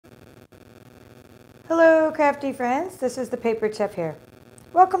Hello crafty friends, this is the Paper Chef here.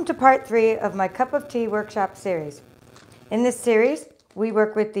 Welcome to part 3 of my Cup of Tea workshop series. In this series, we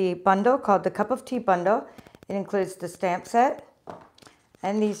work with the bundle called the Cup of Tea bundle. It includes the stamp set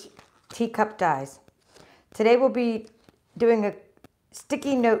and these teacup dies. Today we'll be doing a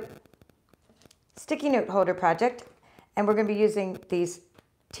sticky note holder project, and we're going to be using these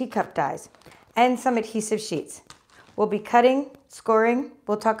teacup dies and some adhesive sheets. We'll be cutting, scoring.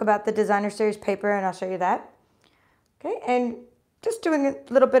 We'll talk about the designer series paper and I'll show you that. Okay, and just doing a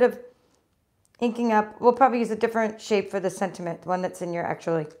little bit of inking up. We'll probably use a different shape for the sentiment, the one that's in your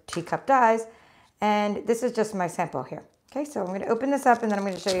actually teacup dies. And this is just my sample here. Okay, so I'm going to open this up and then I'm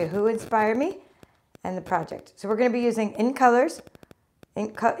going to show you who inspired me and the project. So we're going to be using in color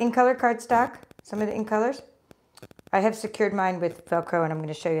cardstock, some of the in colors. I have secured mine with Velcro and I'm going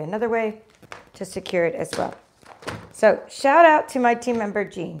to show you another way to secure it as well. So shout out to my team member,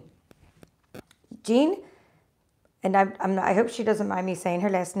 Jean. Jean, and I hope she doesn't mind me saying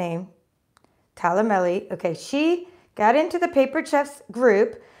her last name, Talamelli. Okay, she got into the Paper Chefs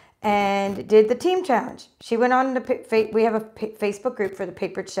group and did the team challenge. She went on we have a Facebook group for the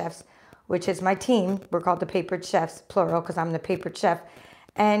Paper Chefs, which is my team. We're called the Paper Chefs, plural, because I'm the Paper Chef.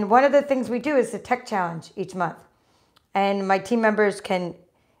 And one of the things we do is the tech challenge each month. And my team members can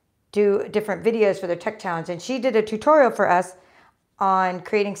do different videos for their tech challenge. And she did a tutorial for us on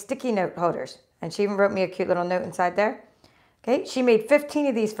creating sticky note holders. And she even wrote me a cute little note inside there. Okay, she made 15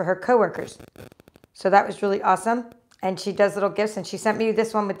 of these for her coworkers. So that was really awesome. And she does little gifts, and she sent me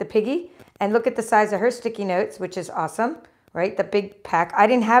this one with the piggy. And look at the size of her sticky notes, which is awesome, right? The big pack. I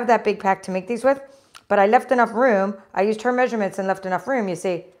didn't have that big pack to make these with, but I left enough room. I used her measurements and left enough room, you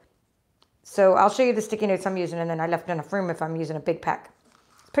see. So I'll show you the sticky notes I'm using, and then I left enough room if I'm using a big pack.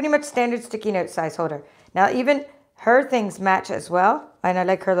 It's pretty much standard sticky note size holder. Now even her things match as well, and I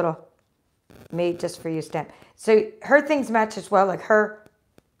like her little made just for you stamp. So her things match as well, like her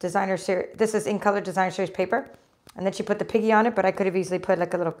designer series. This is in color designer series paper, and then she put the piggy on it, but I could have easily put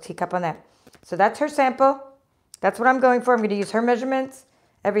like a little teacup on that. So that's her sample. That's what I'm going for. I'm going to use her measurements,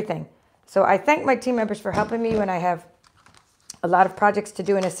 everything. So I thank my team members for helping me when I have a lot of projects to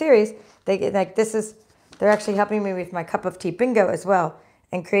do in a series. They're actually helping me with my cup of tea bingo as well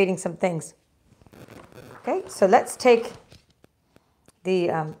and creating some things. Okay, so let's take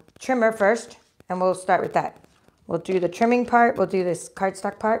the trimmer first, and we'll start with that. We'll do the trimming part. We'll do this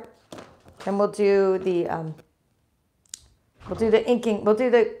cardstock part. Then we'll do the inking. We'll do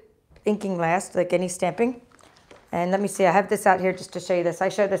the inking last, like any stamping. And let me see, I have this out here just to show you this. I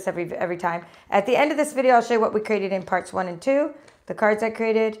show this every time. At the end of this video, I'll show you what we created in parts 1 and 2. The cards I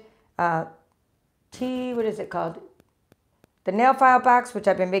created, what is it called? The nail file box, which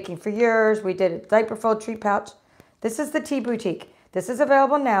I've been making for years. We did a diaper fold treat pouch. This is the Tea Boutique. This is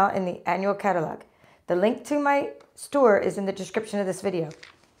available now in the annual catalog. The link to my store is in the description of this video.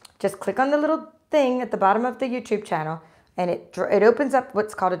 Just click on the little thing at the bottom of the YouTube channel, and it opens up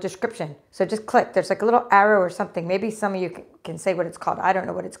what's called a description. So just click. There's like a little arrow or something. Maybe some of you can say what it's called. I don't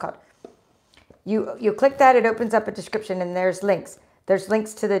know what it's called. You click that, it opens up a description, and there's links. There's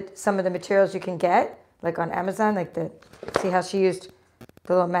links to some of the materials you can get, like on Amazon, see how she used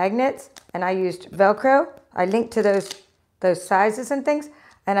the little magnets, and I used Velcro. I linked to those sizes and things,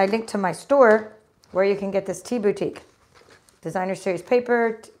 and I linked to my store where you can get this Tea Boutique. Designer series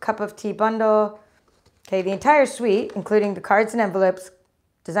paper, cup of tea bundle. Okay, the entire suite, including the cards and envelopes,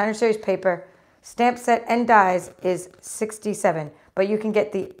 designer series paper, stamp set, and dies is $67. But you can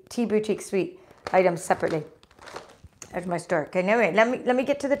get the Tea Boutique suite items separately. There's my store. Okay, now wait, let me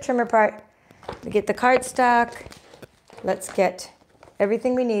get to the trimmer part. Let me get the cardstock. Let's get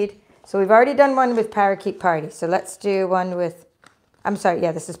everything we need. So we've already done one with Parakeet Party. So let's do one with, I'm sorry,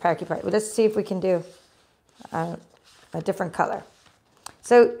 yeah, this is Parakeet Party. Well, let's see if we can do a different color.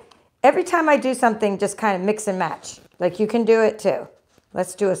 So every time I do something, just kind of mix and match. Like you can do it too.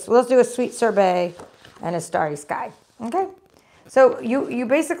 Let's do a sweet sorbet and a starry sky. Okay. So you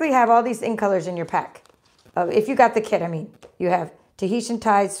basically have all these in colors in your pack. If you got the kit, I mean, you have Tahitian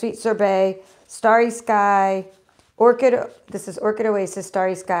Tide, Sweet Sorbet, Starry Sky, Orchid. This is Orchid Oasis,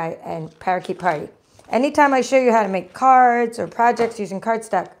 Starry Sky, and Parakeet Party. Anytime I show you how to make cards or projects using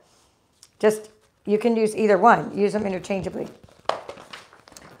cardstock, you can use either one. Use them interchangeably.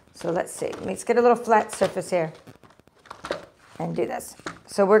 So let's see. Let's get a little flat surface here and do this.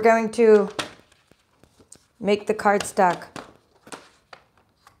 So we're going to make the cardstock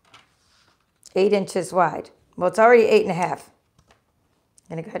 8 inches wide. Well, it's already 8.5.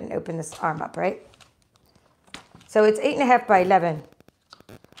 I'm going to go ahead and open this arm up, right? So it's 8.5 by 11.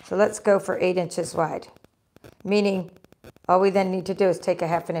 So let's go for 8 inches wide, meaning all we then need to do is take a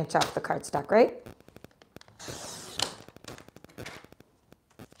 1/2 inch off the cardstock, right?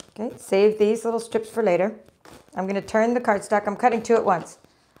 Okay, save these little strips for later. I'm going to turn the cardstock. I'm cutting 2 at once.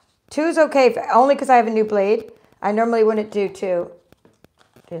 2 is okay, only because I have a new blade. I normally wouldn't do 2.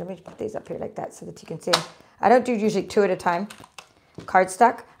 Okay, let me put these up here like that so that you can see. I don't do usually 2 at a time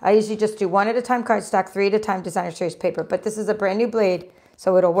cardstock. I usually just do 1 at a time cardstock, 3 at a time designer series paper. But this is a brand new blade,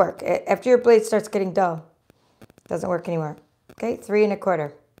 so it'll work. After your blade starts getting dull, it doesn't work anymore. Okay, 3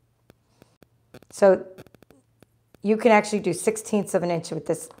 1/4. So you can actually do 1/16 of an inch with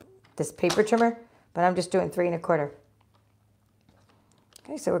this paper trimmer, but I'm just doing 3 1/4.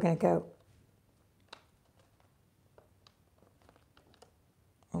 Okay, so we're going to go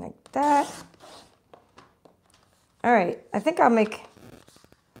like that. All right, I think I'll make,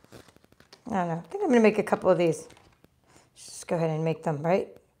 I don't know, I think I'm going to make a couple of these. Just go ahead and make them, right?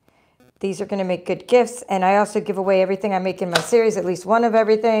 These are going to make good gifts, and I also give away everything I make in my series, at least one of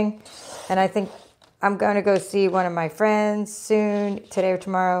everything. And I think I'm going to go see one of my friends soon, today or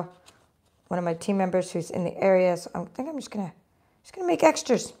tomorrow, one of my team members who's in the area. So I think I'm just going to make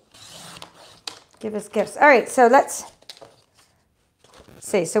extras. Give us gifts. All right, so let's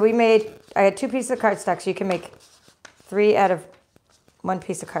see. So I had 2 pieces of cardstock, so you can make 3 out of 1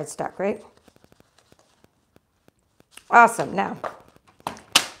 piece of cardstock, right? Awesome. Now,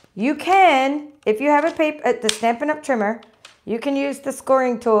 you can, if you have the Stampin' Up! Trimmer, you can use the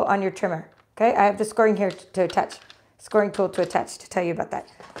scoring tool on your trimmer. Okay, I have the scoring here to attach. Scoring tool to attach to tell you about that.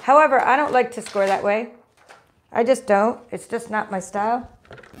 However, I don't like to score that way. I just don't. It's just not my style.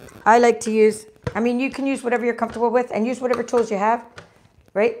 I like to use, I mean, you can use whatever you're comfortable with and use whatever tools you have,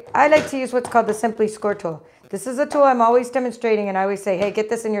 right? I like to use what's called the Simply Score tool. This is a tool I'm always demonstrating, and I always say, hey, get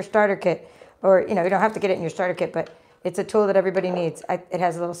this in your starter kit. Or, you know, you don't have to get it in your starter kit, but it's a tool that everybody needs. It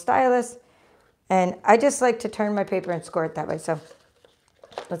has a little stylus, and I just like to turn my paper and score it that way. So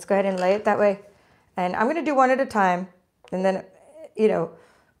let's go ahead and lay it that way. And I'm going to do 1 at a time, and then, you know,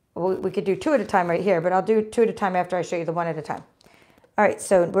 we could do 2 at a time right here, but I'll do 2 at a time after I show you the 1 at a time. All right,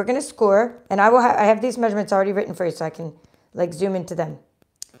 so we're going to score, and I have these measurements already written for you so I can like zoom into them.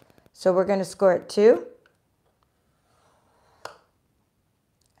 So we're going to score at 2.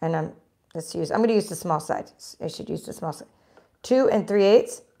 And I'm going to use the small side. I should use the small side. 2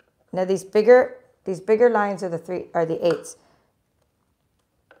 3/8. Now these bigger lines are the 8s.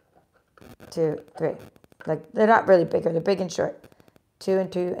 2 3. Like, they're not really bigger, they're big and short. 2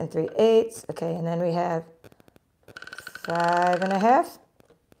 3/8. Okay, and then we have 5 1/2.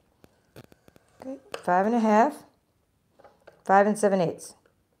 Okay, 5 1/2. 5 7/8.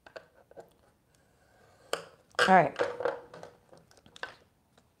 All right.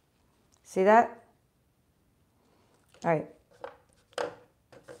 See that? All right.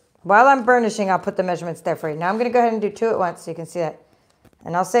 While I'm burnishing, I'll put the measurements there for you. Now I'm going to go ahead and do 2 at once so you can see that.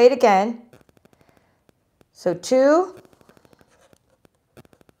 And I'll say it again. So 2.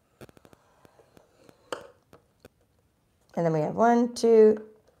 And then we have 1, 2,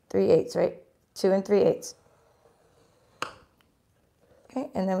 3/8, right? 2 3/8. Okay,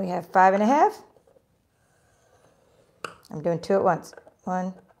 and then we have 5 1/2. I'm doing 2 at once.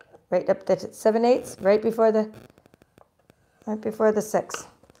 1, right up to 7/8, right before the 6.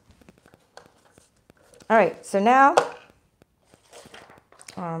 All right, so now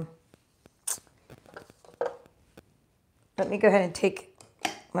let me go ahead and take,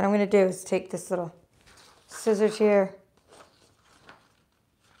 what I'm going to do is take this little scissors here.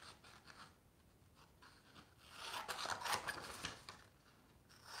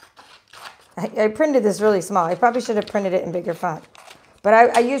 I printed this really small. I probably should have printed it in bigger font. But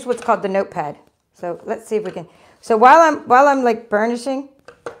I use what's called the notepad. So let's see if we can. So while I'm like burnishing,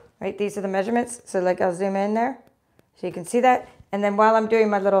 right, these are the measurements. So like I'll zoom in there so you can see that. And then while I'm doing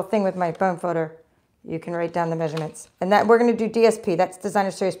my little thing with my bone folder, you can write down the measurements. And that we're going to do DSP. That's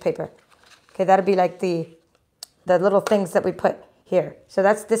designer series paper. Okay, that'll be like the little things that we put here. So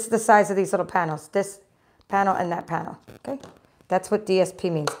this is the size of these little panels. This panel and that panel. Okay, that's what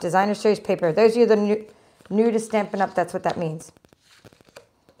DSP means. Designer series paper. Those of you that are new to Stampin' Up, that's what that means.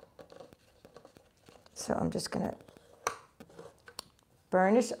 So I'm just going to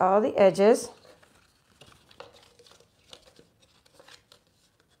burnish all the edges.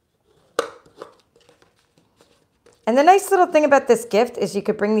 And the nice little thing about this gift is you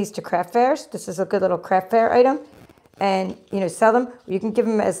could bring these to craft fairs. This is a good little craft fair item. And, you know, sell them. You can give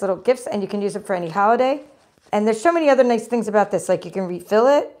them as little gifts, and you can use it for any holiday. And there's so many other nice things about this. Like, you can refill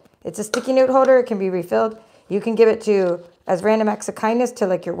it. It's a sticky note holder. It can be refilled. You can give it to, as random acts of kindness, to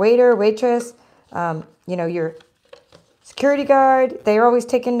like your waiter, waitress, you know, your security guard. They're always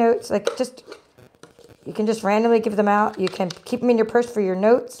taking notes. Like, just, you can just randomly give them out. You can keep them in your purse for your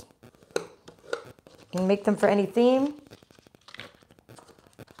notes. You can make them for any theme.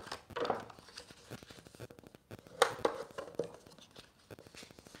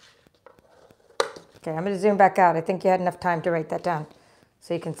 Okay, I'm going to zoom back out. I think you had enough time to write that down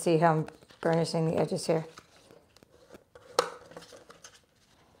so you can see how I'm burnishing the edges here.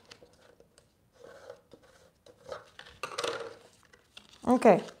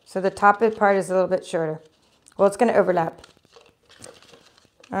 Okay, so the top part is a little bit shorter. Well, it's going to overlap.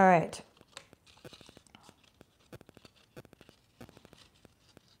 All right.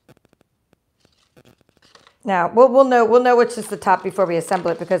 Now, we'll know which is the top before we assemble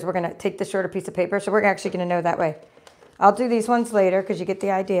it because we're going to take the shorter piece of paper. So we're actually going to know that way. I'll do these ones later because you get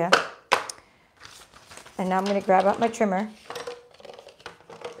the idea. And now I'm going to grab out my trimmer.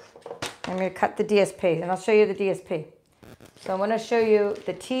 I'm going to cut the DSP, and I'll show you the DSP. So I want to show you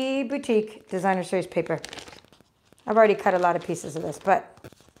the T Boutique Designer Series paper. I've already cut a lot of pieces of this, but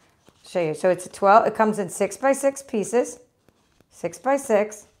I'll show you. So it's a 12. It comes in 6x6 pieces,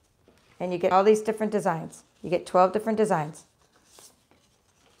 6x6, and you get all these different designs. You get 12 different designs.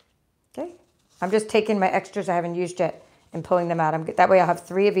 Okay. I'm just taking my extras I haven't used yet and pulling them out. That way I'll have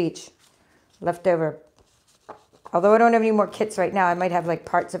 3 of each left over. Although I don't have any more kits right now, I might have like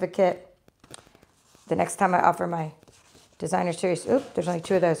parts of a kit. The next time I offer my Designer Series, there's only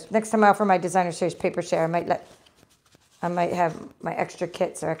 2 of those. Next time I offer my Designer Series paper share, I might have my extra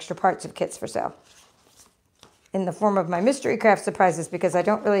kits or extra parts of kits for sale in the form of my mystery craft surprises because I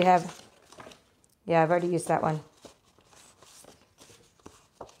don't really have. Yeah, I've already used that one.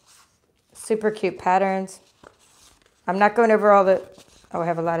 Super cute patterns. I'm not going over all the. Oh, I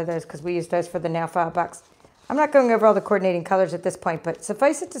have a lot of those because we use those for the nail file box. I'm not going over all the coordinating colors at this point, but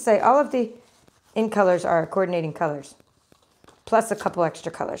suffice it to say, all of the in colors are coordinating colors, plus a couple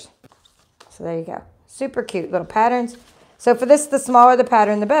extra colors. So there you go. Super cute little patterns. So for this, the smaller the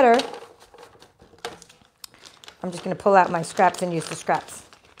pattern, the better. I'm just going to pull out my scraps and use the scraps.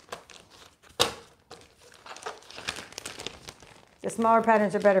 The smaller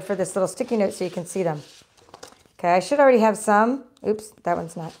patterns are better for this little sticky note so you can see them. Okay, I should already have some. Oops, that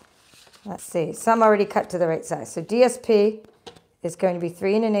one's not. Let's see. Some already cut to the right size. So DSP is going to be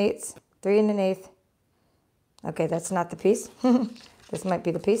 3 1/8, 3 1/8. Okay, that's not the piece. This might be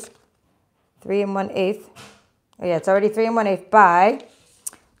the piece. 3 1/8. Oh yeah, it's already 3 1/8 by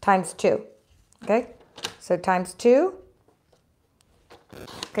times 2. Okay, so times 2.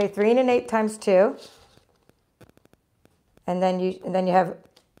 Okay, 3 1/8 times 2. And then you have,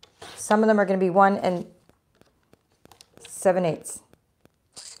 some of them are going to be 1 7/8.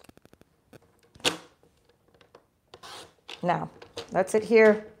 Now, that's it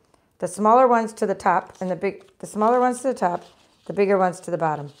here. The smaller ones to the top and the smaller ones to the top, the bigger ones to the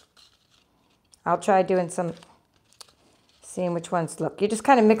bottom. I'll try doing seeing which ones look. You just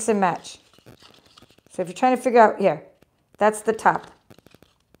kind of mix and match. So if you're trying to figure out here, that's the top,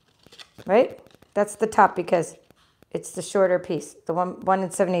 right? That's the top because it's the shorter piece, the 1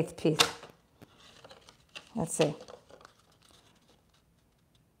 7/8 piece. Let's see.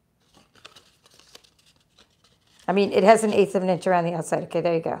 I mean, it has 1/8 of an inch around the outside. Okay,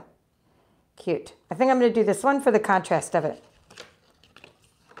 there you go. Cute. I think I'm going to do this one for the contrast of it.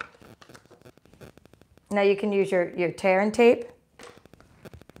 Now you can use your tear and tape.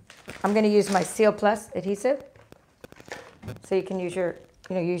 I'm going to use my Seal Plus adhesive. So you can use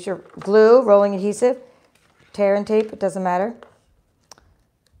your glue, rolling adhesive, tear and tape, it doesn't matter.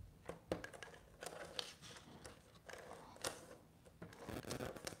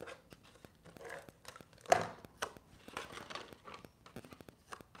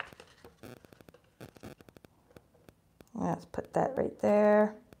 Let's put that right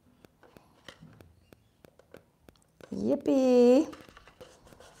there. Yippee.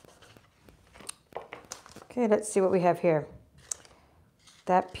 Okay, let's see what we have here.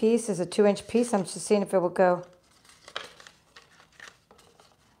 That piece is a 2-inch piece. I'm just seeing if it will go.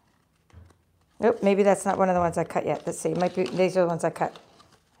 Nope, maybe that's not one of the ones I cut yet. Let's see. Might be, these are the ones I cut.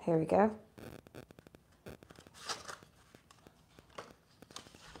 Here we go.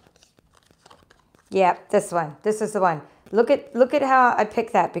 Yeah, this one. This is the one. Look at how I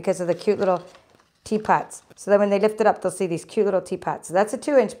picked that because of the cute little teapots. So that when they lift it up, they'll see these cute little teapots. So that's a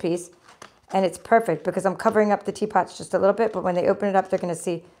 2-inch piece, and it's perfect because I'm covering up the teapots just a little bit, but when they open it up, they're going to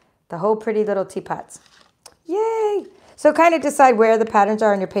see the whole pretty little teapots. Yay! So kind of decide where the patterns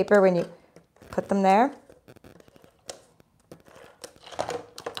are on your paper when you put them there.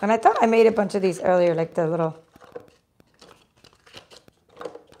 And I thought I made a bunch of these earlier, like the little...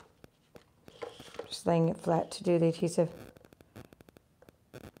 Just laying it flat to do the adhesive.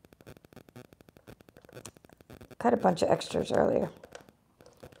 Cut a bunch of extras earlier.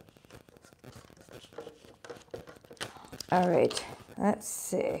 All right, let's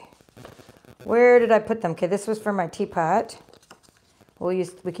see. Where did I put them? Okay, this was for my teapot.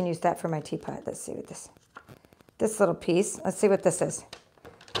 We can use that for my teapot. Let's see what this little piece. Let's see what this is.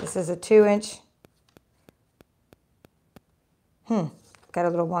 This is a 2-inch. Got a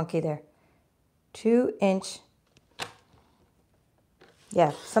little wonky there. 2-inch.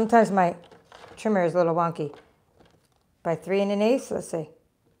 Yeah, sometimes my trimmer is a little wonky. By 3 1/8. Let's see.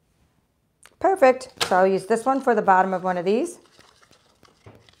 Perfect. So I'll use this one for the bottom of one of these.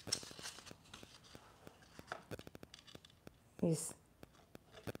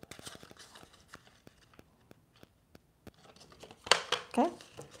 Okay.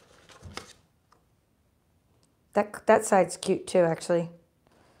 That side's cute too, actually.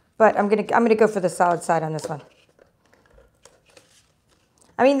 But I'm gonna go for the solid side on this one.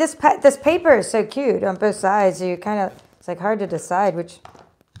 I mean, this paper is so cute on both sides. So it's like hard to decide which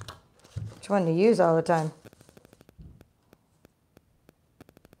one to use all the time.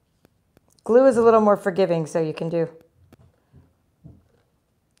 Glue is a little more forgiving, so you can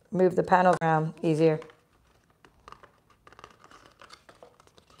move the panel around easier.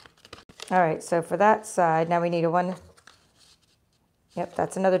 All right, so for that side, now we need a 1. Yep,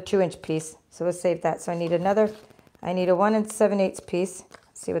 that's another 2-inch piece. So we'll save that. So I need a 1 7/8 piece.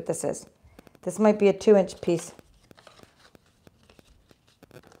 Let's see what this is. This might be a 2-inch piece.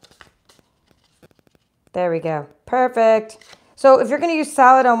 There we go. Perfect. So if you're going to use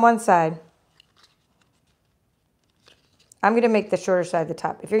solid on one side, I'm going to make the shorter side the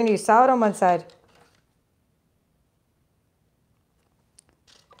top. If you're going to use solid on one side,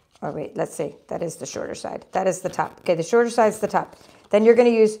 oh wait, let's see. That is the shorter side. That is the top. Okay, the shorter side is the top. Then you're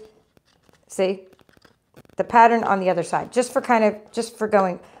going to use, see, the pattern on the other side, just for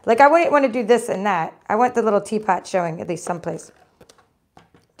going. Like I wouldn't want to do this and that. I want the little teapot showing at least someplace.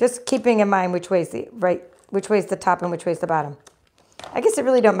 Just keeping in mind which way's the top and which way's the bottom. I guess it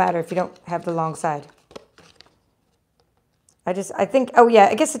really don't matter if you don't have the long side. I think, oh yeah,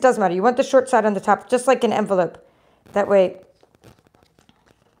 I guess it does matter. You want the short side on the top, just like an envelope. That way,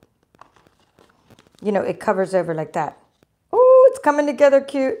 you know, it covers over like that. Oh, it's coming together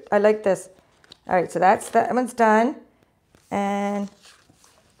cute. I like this. All right, so that one's done. And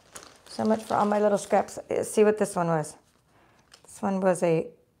so much for all my little scraps. Let's see what this one was. This one was a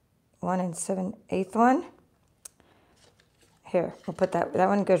 1 7/8 one. Here, we'll put that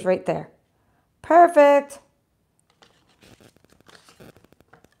one goes right there. Perfect.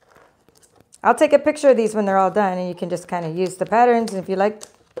 I'll take a picture of these when they're all done, and you can just kind of use the patterns. And if you like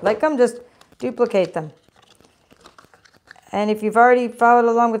them, just duplicate them. And if you've already followed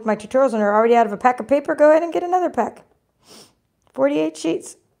along with my tutorials and are already out of a pack of paper, go ahead and get another pack. 48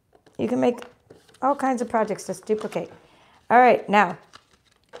 sheets. You can make all kinds of projects, just duplicate. All right, now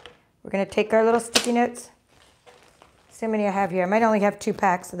we're going to take our little sticky notes. See how many I have here. I might only have 2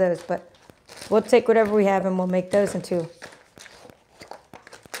 packs of those, but we'll take whatever we have and we'll make those into.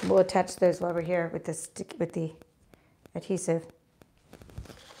 We'll attach those while we're here with the adhesive.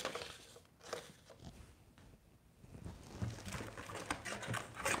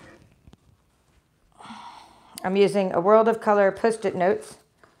 I'm using a World of Color Post-it notes.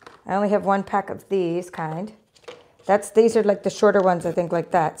 I only have 1 pack of these kind. These are like the shorter ones, I think, like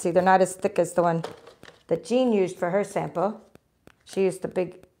that. See, they're not as thick as the one that Jean used for her sample. She used the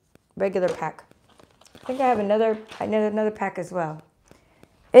big regular pack. I think I have another pack as well.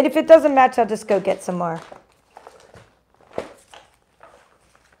 And if it doesn't match, I'll just go get some more.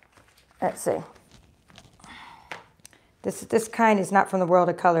 Let's see. This kind is not from the World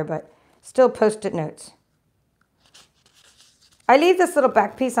of Color, but still Post-it notes. I leave this little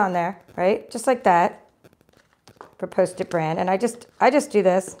back piece on there, right? Just like that for Post-it brand. And I just do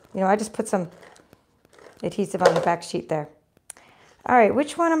this. You know, I just put some adhesive on the back sheet there. All right,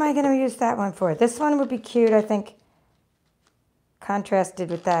 which one am I going to use that one for? This one would be cute, I think. Contrasted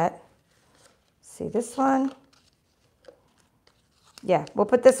with that. See this one? Yeah, we'll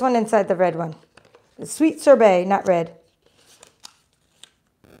put this one inside the red one. The Sweet Sorbet, not red.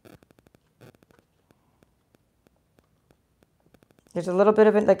 There's a little bit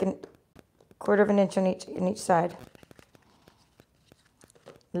of it, like a 1/4 of an inch on each side.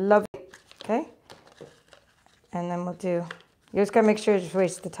 Lovely. Okay. And then we'll do, you just gotta make sure you just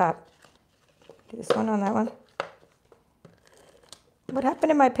waste the top. Do this one on that one. What happened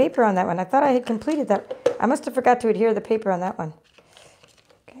to my paper on that one? I thought I had completed that. I must have forgot to adhere the paper on that one.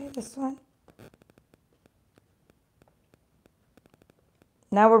 Okay, this one.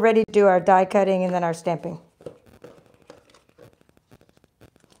 Now we're ready to do our die cutting and then our stamping.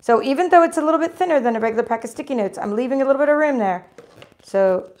 So even though it's a little bit thinner than a regular pack of sticky notes, I'm leaving a little bit of room there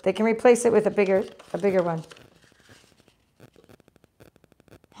so they can replace it with a bigger one.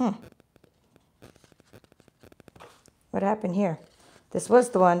 What happened here? This was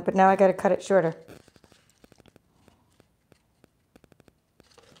the one, but now I got to cut it shorter.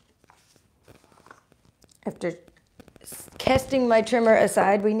 After casting my trimmer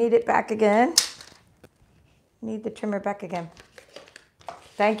aside, we need it back again. Need the trimmer back again.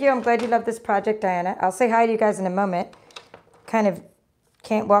 Thank you. I'm glad you love this project, Diana. I'll say hi to you guys in a moment. Kind of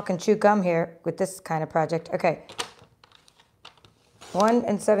can't walk and chew gum here with this kind of project. Okay. 1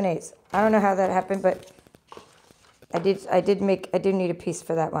 7/8. I don't know how that happened, but I did need a piece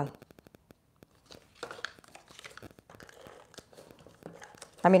for that one.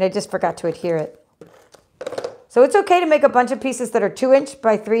 I mean, I just forgot to adhere it. So it's okay to make a bunch of pieces that are 2 inch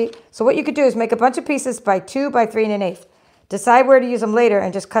by 3. So what you could do is make a bunch of pieces by 2 by 3 1/8. Decide where to use them later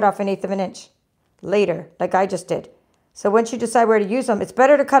and just cut off 1/8 of an inch later, like I just did. So once you decide where to use them, it's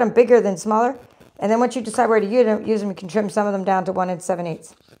better to cut them bigger than smaller. And then once you decide where to use them, you can trim some of them down to 1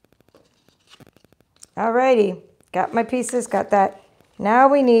 7/8. Alrighty, got my pieces, got that. Now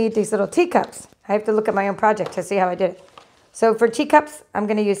we need these little teacups. I have to look at my own project to see how I did it. So for teacups, I'm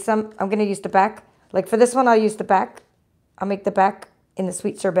going to use the back. Like for this one, I'll use the back. I'll make the back in the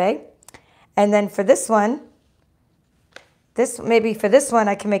sweet sorbet. And then for this one, maybe for this one,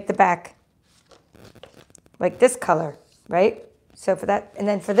 I can make the back like this color, right? So for that, and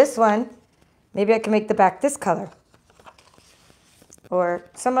then for this one, maybe I can make the back this color. Or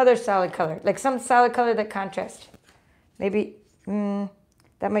some other solid color, like some solid color that contrasts. Maybe,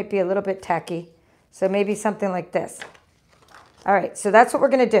 that might be a little bit tacky. So maybe something like this. All right, so that's what we're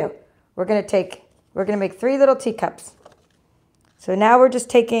going to do. We're going to make 3 little teacups. So now we're just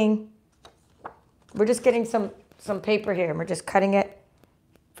getting some paper here, and we're just cutting it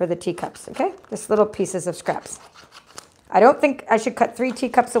for the teacups, okay? Just little pieces of scraps. I don't think I should cut 3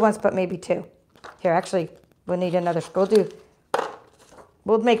 teacups at once, but maybe 2. Here, actually, we'll need another.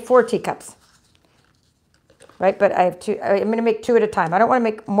 We'll make 4 teacups, right? But I have 2. I'm going to make 2 at a time. I don't want to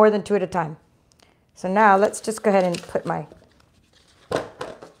make more than 2 at a time. So now let's just go ahead and put my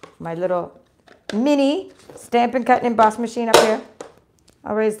little mini Stampin' Cut and Emboss machine up here.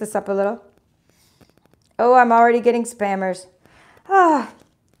 I'll raise this up a little. Oh, I'm already getting spammers.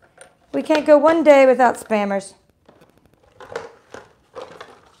 We can't go one day without spammers.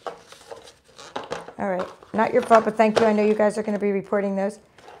 All right, not your fault, but thank you. I know you guys are going to be reporting those.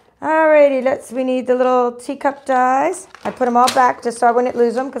 Alrighty, we need the little teacup dies. I put them all back just so I wouldn't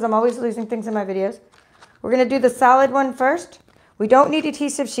lose them because I'm always losing things in my videos. We're going to do the solid one first. We don't need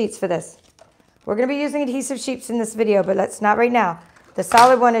adhesive sheets for this. We're going to be using adhesive sheets in this video, but let's not right now. The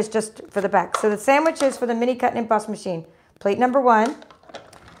solid one is just for the back. So the sandwich is for the mini cut and emboss machine. Plate number 1.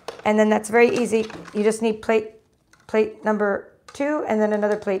 And then that's very easy. You just need plate number 2 and then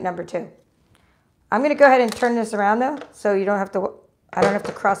another plate number 2. I'm going to go ahead and turn this around though, so I don't have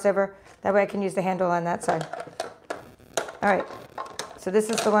to cross over. That way I can use the handle on that side. All right. So this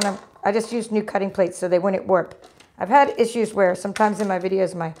is the one I just used new cutting plates so they wouldn't warp. I've had issues where sometimes in my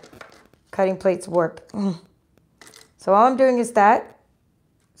videos my cutting plates warp. So all I'm doing is that,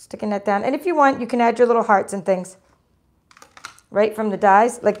 sticking that down. And if you want, you can add your little hearts and things right from the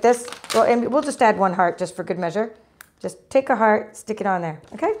dies like this. Well, and we'll just add 1 heart just for good measure. Just take a heart, stick it on there,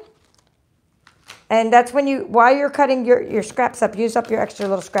 okay? And that's when while you're cutting your scraps up, use up your extra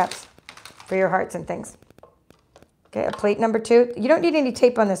little scraps for your hearts and things. Okay, a plate number 2. You don't need any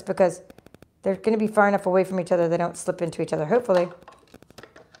tape on this because they're going to be far enough away from each other they don't slip into each other, hopefully.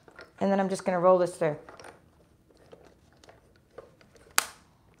 And then I'm just going to roll this through.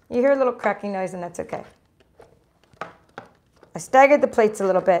 You hear a little cracking noise, and that's okay. I staggered the plates a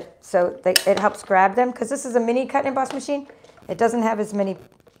little bit so it helps grab them because this is a mini cut and emboss machine. It doesn't have as many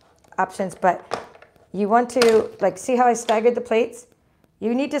options, but you want to, like, see how I staggered the plates?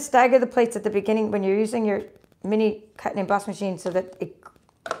 You need to stagger the plates at the beginning when you're using your mini cut and emboss machine so that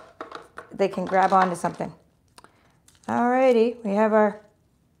they can grab onto something. Alrighty, we have let's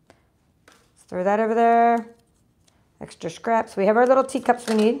throw that over there. Extra scraps. We have our little teacups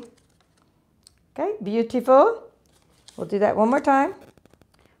we need. Okay, beautiful. We'll do that one more time.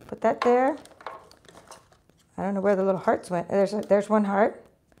 Put that there. I don't know where the little hearts went. There's 1 heart.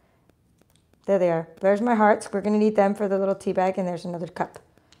 There they are. There's my hearts. We're going to need them for the little tea bag, and there's another cup.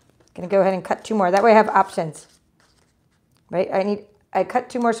 Going to go ahead and cut 2 more. That way I have options. Right? I cut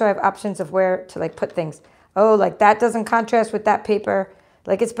 2 more so I have options of where to put things. Oh, like that doesn't contrast with that paper.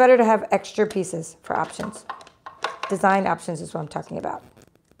 Like it's better to have extra pieces for options. Design options is what I'm talking about.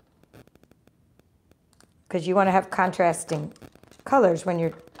 Because you want to have contrasting colors when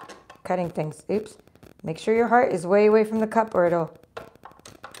you're cutting things. Oops. Make sure your heart is way away from the cup or it'll...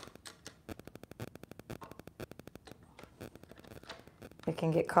 It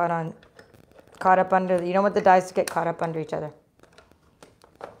can get caught up under... You don't want the dies to get caught up under each other.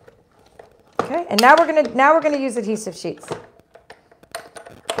 and now we're gonna use adhesive sheets.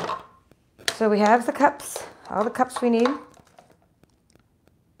 So we have the cups, all the cups we need.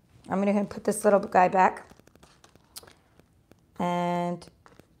 I'm gonna go ahead and put this little guy back. And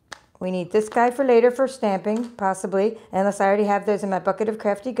we need this guy for later for stamping, possibly, unless I already have those in my bucket of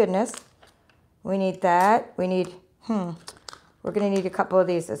crafty goodness. We need that. We need, we're gonna need a couple of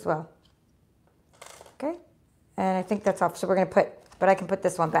these as well. Okay, and I think that's all. So we're gonna put, but I can put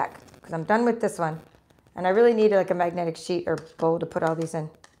this one back because I'm done with this one. And I really need like a magnetic sheet or bowl to put all these in.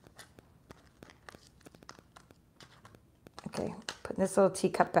 Okay, putting this little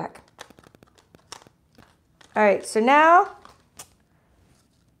teacup back. All right, so now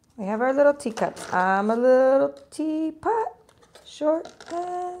we have our little teacups. I'm a little teapot, short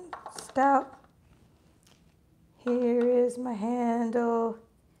and stout. Here is my handle.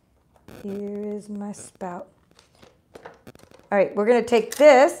 Here is my spout. All right, we're gonna take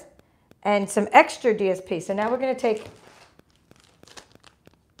this and some extra DSP. So now we're gonna take,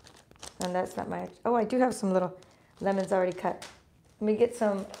 and that's not my, oh, I do have some little lemons already cut. Let me get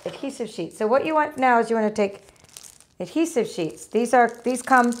some adhesive sheets. So what you want now is you want to take adhesive sheets. These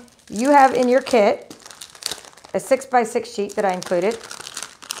come, you have in your kit a 6x6 sheet that I included.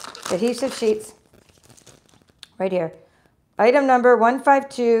 Adhesive sheets right here. Item number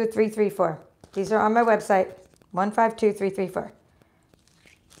 152334. These are on my website, 152334.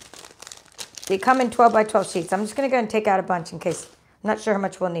 They come in 12x12 sheets. I'm just going to go and take out a bunch in case, I'm not sure how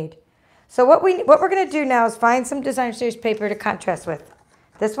much we'll need. So what we're going to do now is find some designer series paper to contrast with.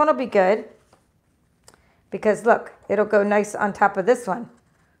 This one will be good because look, it'll go nice on top of this one,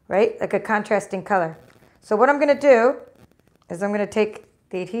 right? Like a contrasting color. So what I'm going to do is I'm going to take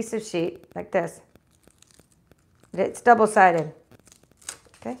the adhesive sheet like this. It's double-sided,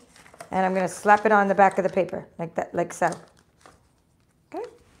 okay? And I'm going to slap it on the back of the paper like that, like so. Okay,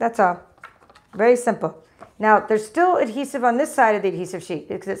 that's all. Very simple. Now, there's still adhesive on this side of the adhesive sheet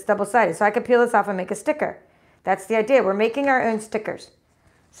because it's double-sided. So I could peel this off and make a sticker. That's the idea. We're making our own stickers.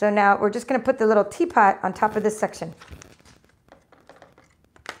 So now we're just going to put the little teapot on top of this section.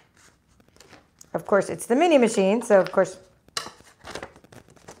 Of course, it's the mini machine. So, of course,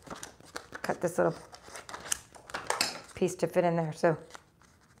 cut this little piece to fit in there. So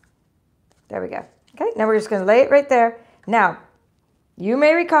there we go. Okay, now we're just going to lay it right there. Now, you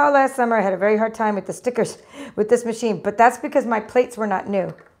may recall last summer I had a very hard time with the stickers with this machine, but that's because my plates were not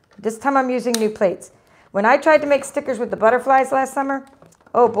new. This time I'm using new plates. When I tried to make stickers with the butterflies last summer,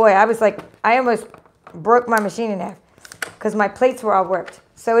 oh boy, I almost broke my machine in half because my plates were all warped.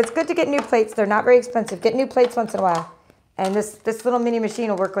 So it's good to get new plates. They're not very expensive. Get new plates once in a while. And this little mini machine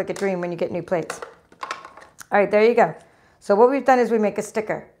will work like a dream when you get new plates. All right, there you go. So what we've done is we make a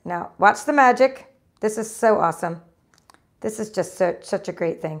sticker. Now, watch the magic. This is so awesome. This is just such a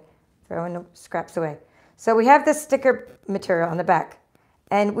great thing. Throwing the scraps away. So we have this sticker material on the back.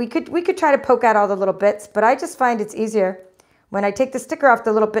 And we could try to poke out all the little bits, but I just find it's easier. When I take the sticker off,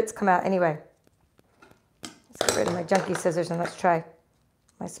 the little bits come out anyway. Let's get rid of my junky scissors and let's try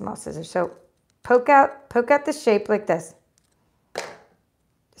my small scissors. So poke out the shape like this.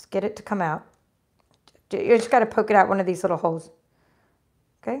 Just get it to come out. You just got to poke it out one of these little holes.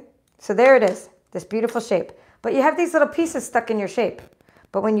 Okay? So there it is, this beautiful shape. But you have these little pieces stuck in your shape.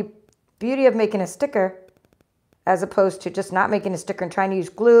 But beauty of making a sticker, as opposed to just not making a sticker and trying to use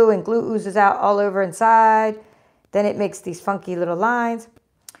glue, and glue oozes out all over inside, then it makes these funky little lines.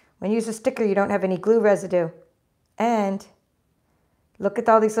 When you use a sticker, you don't have any glue residue. And look at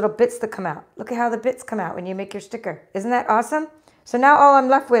all these little bits that come out. Look at how the bits come out when you make your sticker. Isn't that awesome? So now all I'm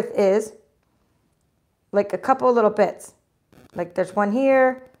left with is like a couple of little bits. Like there's one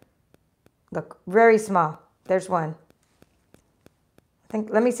here. Look, very small. There's one.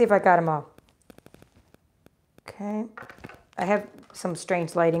 Let me see if I got them all. Okay. I have some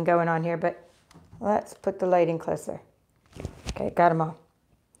strange lighting going on here, but let's put the lighting closer. Okay, got them all.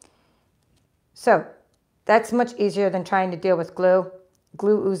 So that's much easier than trying to deal with glue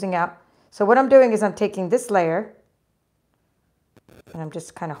oozing out. So what I'm doing is I'm taking this layer and I'm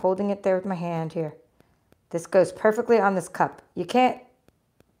just kind of holding it there with my hand here. This goes perfectly on this cup. You can't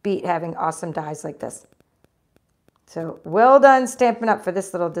beat having awesome dies like this. So well done Stampin' Up! For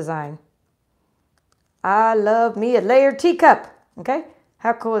this little design. I love me a layered teacup. Okay,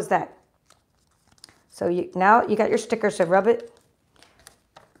 how cool is that? So now you got your sticker, so rub it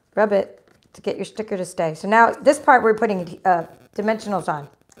to get your sticker to stay. So now this part we're putting dimensionals on.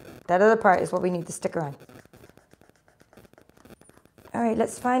 That other part is what we need the sticker on. All right,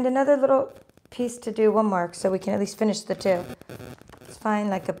 let's find another little piece to do one more so we can at least finish the two. Let's find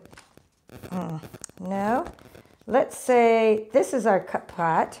like a, no. Let's say this is our cup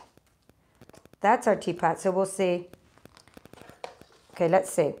pot. That's our teapot. So we'll see. Okay,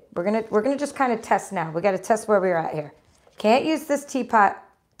 let's see. We're gonna just kind of test now. We got to test where we're at here. Can't use this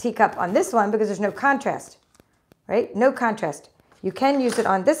teacup on this one because there's no contrast, right? No contrast. You can use it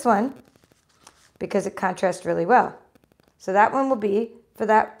on this one because it contrasts really well. So that one will be for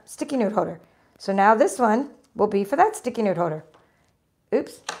that sticky note holder. So now this one will be for that sticky note holder.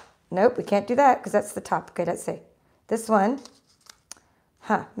 Oops. Nope, we can't do that because that's the top. Okay, let's see. This one,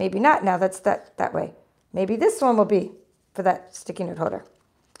 maybe not. Now that's that way. Maybe this one will be for that sticky note holder.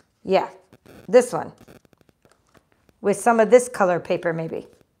 Yeah, this one. With some of this color paper, maybe.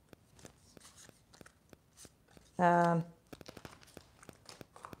 I'm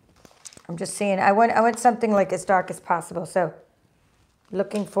just seeing, I want something like as dark as possible. So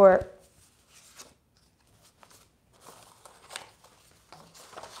looking for,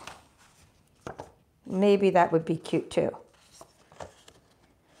 maybe that would be cute too.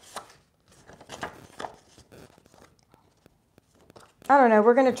 I don't know,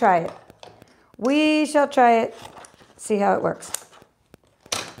 we're gonna try it. We shall try it, see how it works.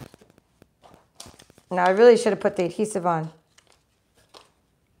 Now I really should have put the adhesive on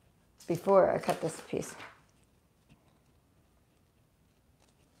before I cut this piece.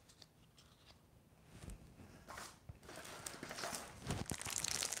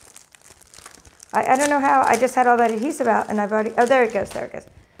 I don't know how, I just had all that adhesive out and I've already, oh, there it goes, there it goes.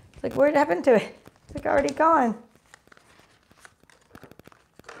 It's like, what happened to it? It's like already gone.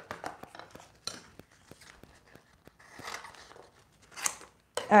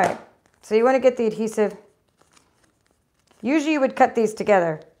 All right, so you want to get the adhesive. Usually you would cut these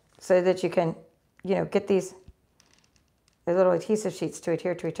together so that you can, you know, get these little adhesive sheets to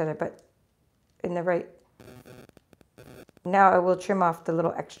adhere to each other, but in the right. Now I will trim off the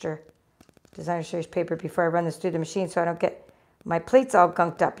little extra designer series paper before I run this through the machine so I don't get my plates all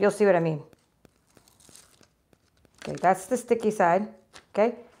gunked up. You'll see what I mean. Okay, that's the sticky side.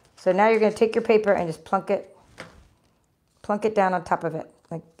 Okay, so now you're going to take your paper and just plunk it down on top of it.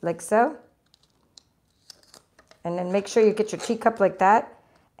 Like so. And then make sure you get your teacup like that.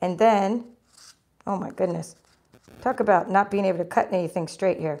 And then, oh my goodness. Talk about not being able to cut anything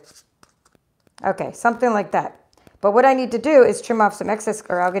straight here. Okay, something like that. But what I need to do is trim off some excess,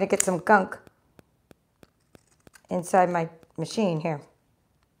 or I'm going to get some gunk inside my machine here.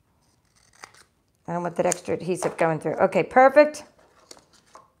 I don't want that extra adhesive going through. Okay, perfect.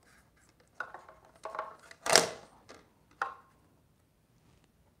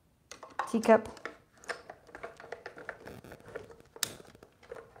 Teacup.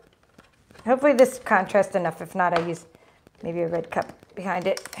 Hopefully this contrasts enough. If not, I use maybe a red cup behind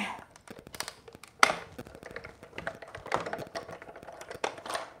it.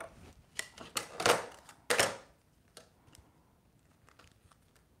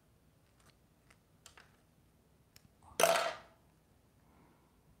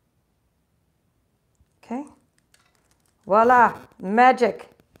 Okay. Voila, magic.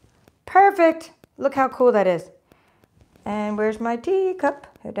 Perfect. Look how cool that is. And where's my teacup?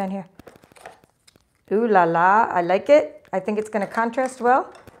 Here, down here. Ooh la la, I like it. I think it's going to contrast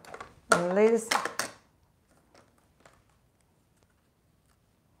well. I'm gonna lay this.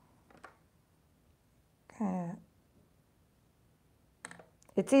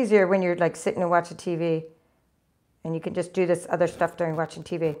 It's easier when you're like sitting and watching TV and you can just do this other stuff during watching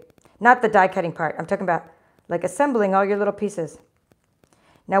TV. Not the die cutting part. I'm talking about like assembling all your little pieces.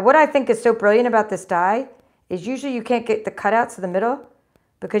 Now what I think is so brilliant about this die is usually you can't get the cutouts in the middle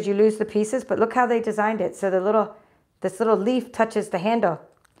because you lose the pieces, but look how they designed it. So this little leaf touches the handle.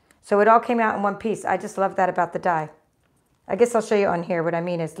 So it all came out in one piece. I just love that about the die. I guess I'll show you on here. What I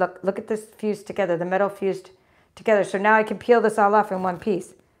mean is look at this fused together, the metal fused together. So now I can peel this all off in one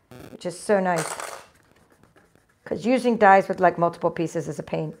piece, which is so nice. Because using dies with like multiple pieces is a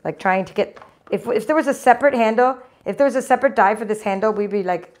pain. Like trying to get, if there was a separate handle, if there was a separate die for this handle, we'd be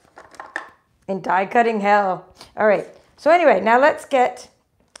like in die cutting hell. All right. So anyway, now let's get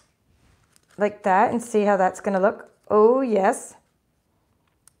like that and see how that's going to look. Oh, yes.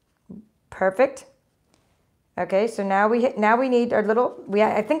 Perfect. Okay, so now we need our little,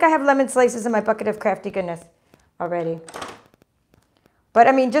 I think I have lemon slices in my bucket of crafty goodness already. But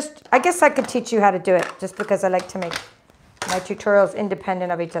I mean, I guess I could teach you how to do it just because I like to make my tutorials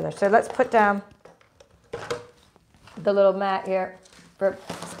independent of each other. So let's put down the little mat here for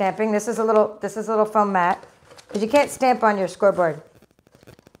stamping. This is a little foam mat because you can't stamp on your scoreboard.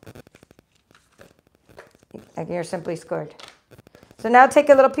 Like you're simply scored. So now take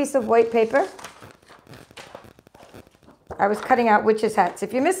a little piece of white paper. I was cutting out witches' hats.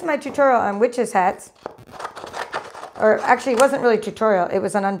 If you missed my tutorial on witches' hats, or actually it wasn't really a tutorial, it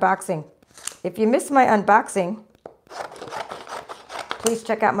was an unboxing. If you missed my unboxing, please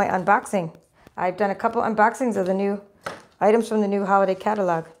check out my unboxing. I've done a couple unboxings of the new items from the new holiday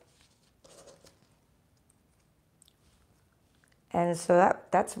catalog. And so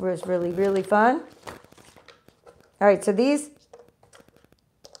that was really, really fun. All right, so these,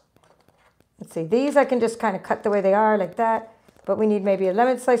 let's see, these I can just kind of cut the way they are like that, but we need maybe a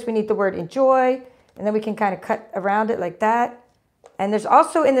lemon slice. We need the word enjoy, and then we can kind of cut around it like that. And there's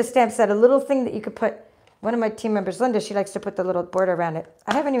also in the stamp set a little thing that you could put. One of my team members, Linda, she likes to put the little border around it.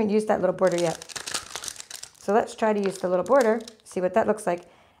 I haven't even used that little border yet. So let's try to use the little border, see what that looks like.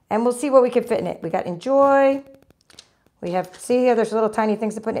 And we'll see what we can fit in it. We got enjoy. We have, see here, there's little tiny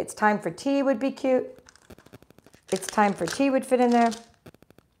things to put in it. It's time for tea would be cute. It's time for tea would fit in there.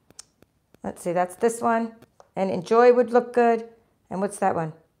 Let's see, that's this one. And enjoy would look good. And what's that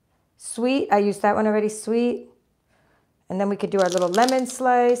one? Sweet, I used that one already, sweet. And then we could do our little lemon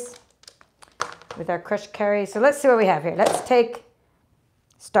slice with our crushed curry. So let's see what we have here. Let's take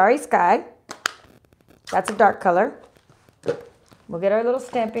Starry Sky. That's a dark color. We'll get our little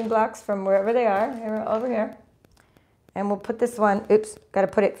stamping blocks from wherever they are, over here. And we'll put this one, oops, got to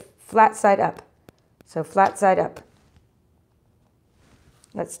put it flat side up. So flat side up.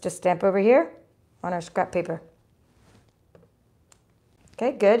 Let's just stamp over here on our scrap paper.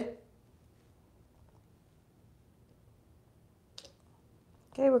 Okay, good.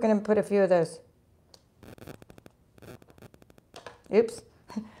 Okay, we're going to put a few of those. Oops,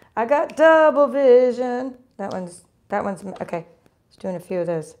 I got double vision. That one's, okay. Just doing a few of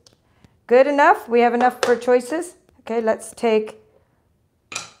those. Good enough, we have enough for choices. Okay, let's take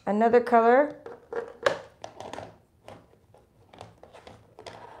another color.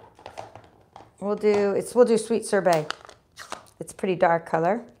 We'll do Sweet Sorbet. It's a pretty dark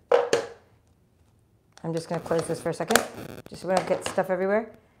color. I'm just going to close this for a second, just so we don't get stuff everywhere.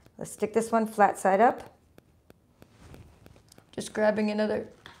 Let's stick this one flat side up. I'm just grabbing another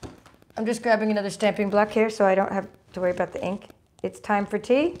stamping block here so I don't have to worry about the ink. It's time for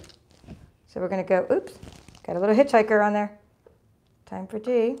tea. So we're going to go, oops, got a little hitchhiker on there. Time for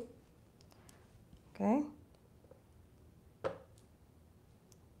tea. Okay.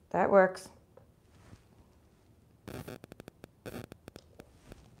 That works.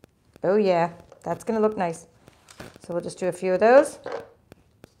 Oh yeah, that's going to look nice. So we'll just do a few of those.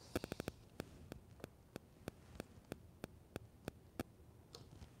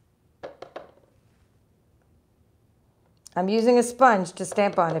 I'm using a sponge to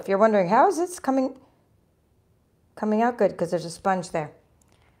stamp on. If you're wondering, how is this coming out good? Because there's a sponge there.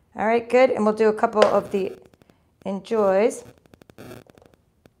 All right, good. And we'll do a couple of the enjoys. I'm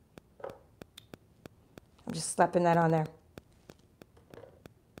just slapping that on there.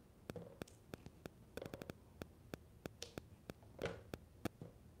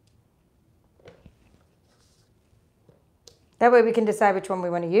 That way we can decide which one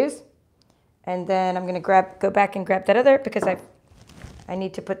we want to use. And then I'm going to go back and grab that other because I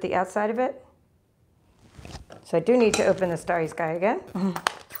need to put the outside of it. So I do need to open the Starry Sky again.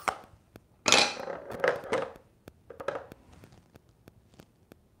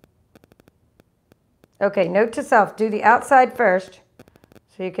 Okay, note to self, do the outside first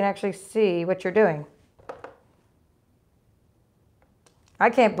so you can actually see what you're doing. I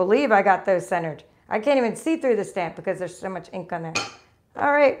can't believe I got those centered. I can't even see through the stamp because there's so much ink on there.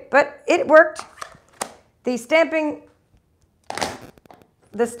 All right, but it worked. The stamping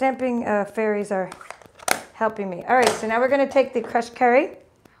fairies are helping me. All right, so now we're going to take the crushed curry.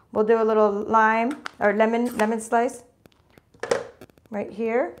 We'll do a little lime or lemon slice right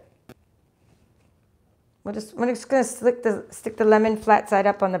here. We're just going to stick the lemon flat side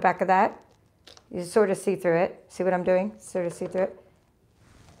up on the back of that. You sort of see through it. See what I'm doing? Sort of see through it.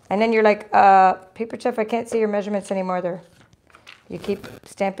 And then you're like, Paper Chef, I can't see your measurements anymore there. You keep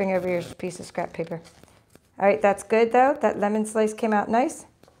stamping over your piece of scrap paper. All right, that's good though. That lemon slice came out nice.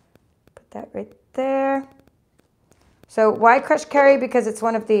 Put that right there. So why crushed curry? Because it's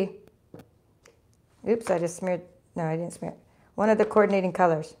one of the, oops, I just smeared, no, I didn't smear it. One of the coordinating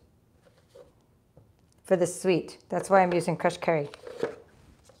colors for the sweet. That's why I'm using crushed curry.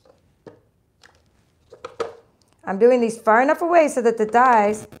 I'm doing these far enough away so that the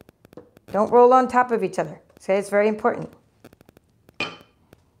dies don't roll on top of each other. So it's very important.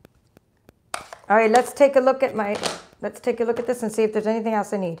 All right, let's take a look at this and see if there's anything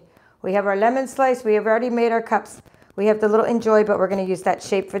else I need. We have our lemon slice. We have already made our cups. We have the little enjoy, but we're going to use that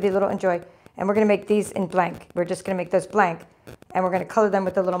shape for the little enjoy. And we're going to make these in blank. We're just going to make those blank. And we're going to color them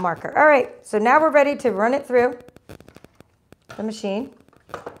with the little marker. All right, so now we're ready to run it through the machine.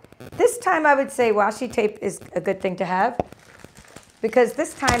 This time I would say washi tape is a good thing to have. because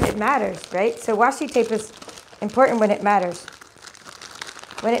this time it matters, right? So washi tape is important when it matters.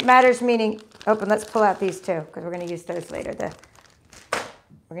 When it matters, meaning, oh, and let's pull out these too, because we're going to use those later.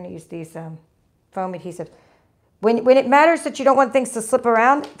 We're going to use these foam adhesives. When it matters that you don't want things to slip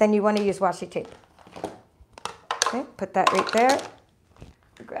around, then you want to use washi tape. Okay, put that right there.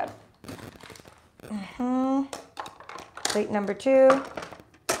 Grab plate number 2.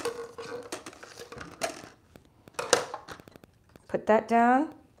 Put that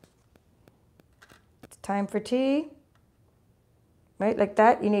down. It's time for tea. Right, like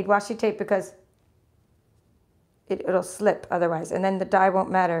that. You need washi tape because it'll slip otherwise, and then the die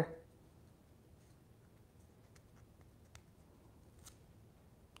won't matter.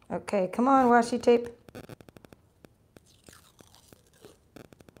 Okay, come on, washi tape.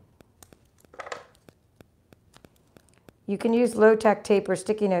 You can use low-tack tape or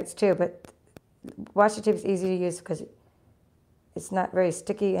sticky notes too, but washi tape is easy to use because it's not very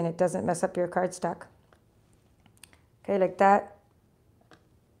sticky and it doesn't mess up your cardstock. Okay, like that.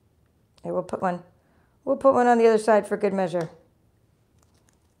 Okay, we'll put one on the other side for good measure.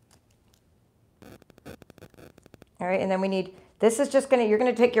 All right, and then we need, this is just you're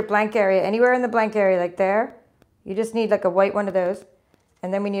gonna take your blank area, anywhere in the blank area, like there. You just need like a white one of those.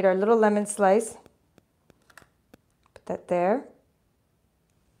 And then we need our little lemon slice. Put that there.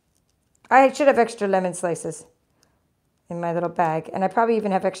 I should have extra lemon slices in my little bag. And I probably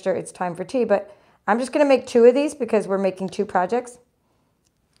even have extra, it's time for tea, but I'm just gonna make 2 of these because we're making 2 projects.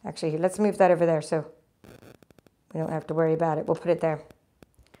 Actually, let's move that over there so we don't have to worry about it. We'll put it there.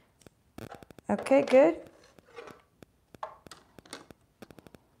 Okay, good.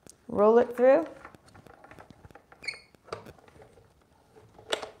 Roll it through.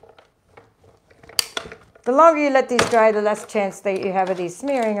 The longer you let these dry, the less chance that you have of these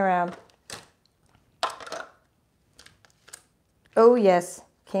smearing around. Oh yes,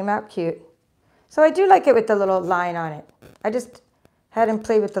 came out cute. So I do like it with the little line on it. I just had him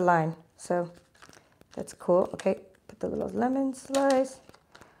play with the line, so that's cool. Okay, put the little lemon slice,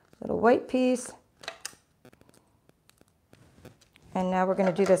 little white piece. And now we're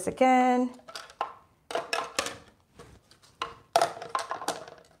gonna do this again.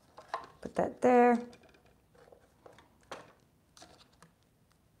 Put that there.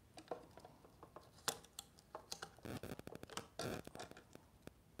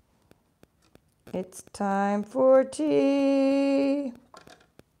 It's time for tea.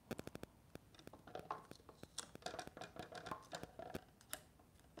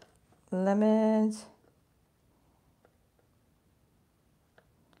 Lemons.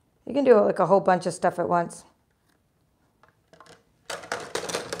 You can do like a whole bunch of stuff at once.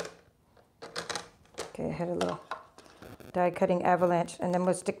 Okay, I had a little die cutting avalanche, and then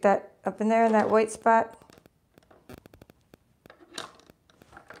we'll stick that up in there in that white spot.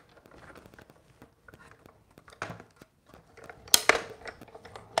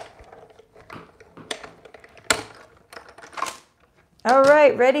 All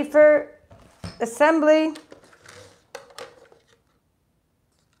right, ready for assembly.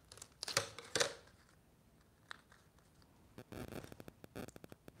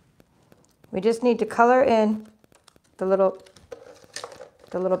 We just need to color in the little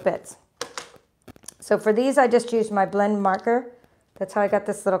bits. So for these, I just used my blend marker. That's how I got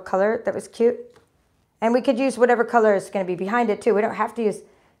this little color that was cute. And we could use whatever color is going to be behind it too. We don't have to use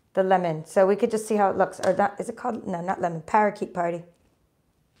the lemon. So we could just see how it looks. Or not, is it called? No, not lemon. Parakeet Party.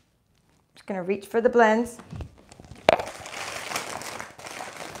 Just going to reach for the blends.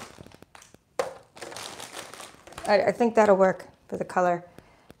 I think that'll work for the color,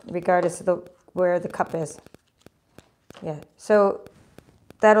 regardless of where the cup is. Yeah, so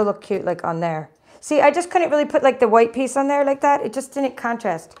that'll look cute like on there. See, I just couldn't really put like the white piece on there like that. It just didn't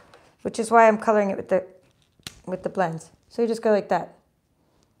contrast, which is why I'm coloring it with the blends. So you just go like that.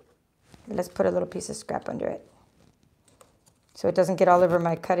 And let's put a little piece of scrap under it, so it doesn't get all over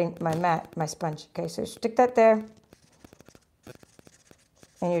my my sponge. Okay, so stick that there.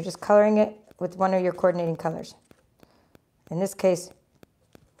 And you're just coloring it with one of your coordinating colors. In this case,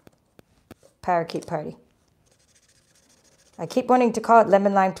 Parakeet Party. I keep wanting to call it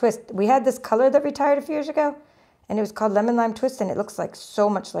Lemon Lime Twist. We had this color that retired a few years ago, and it was called Lemon Lime Twist, and it looks like so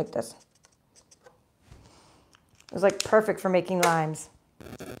much like this. It was like perfect for making limes.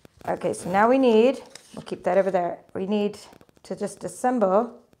 Okay, so now we'll keep that over there. We need to just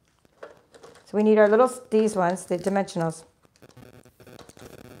assemble. So we need our these ones, the dimensionals.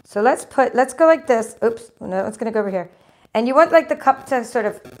 So let's go like this. Oops, no, it's gonna go over here. And you want like the cup to sort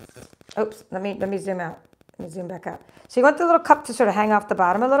of, oops, let me zoom out. Let me zoom back out. So you want the little cup to sort of hang off the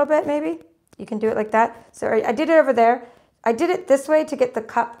bottom a little bit, maybe? You can do it like that. So I did it over there. I did it this way to get the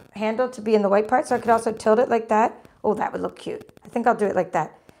cup handle to be in the white part, so I could also tilt it like that. Oh, that would look cute. I think I'll do it like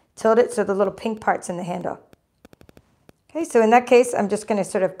that. Tilt it so the little pink part's in the handle. Okay, so in that case, I'm just going to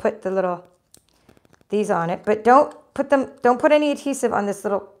sort of put the little, these on it, but don't put any adhesive on this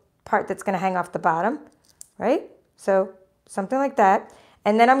little part that's going to hang off the bottom, right? So something like that.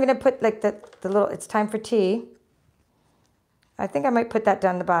 And then I'm going to put like the little, it's time for tea. I think I might put that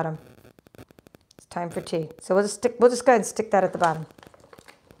down the bottom. It's time for tea. So we'll just go ahead and stick that at the bottom.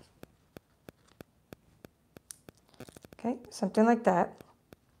 Okay, something like that.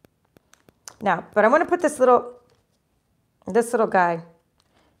 Now, but I want to put this little guy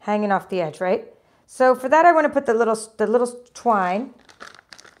hanging off the edge, right? So for that, I want to put the little twine.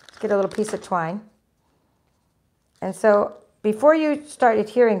 Get a little piece of twine. And so before you start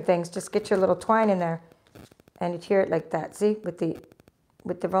adhering things, just get your little twine in there and adhere it like that. See, with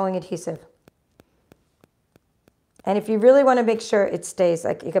the rolling adhesive. And if you really want to make sure it stays,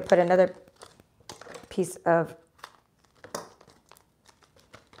 like you could put another piece of,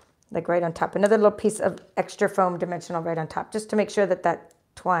 like right on top, another little piece of extra foam dimensional right on top, just to make sure that that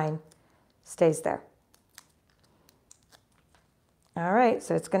twine stays there. All right,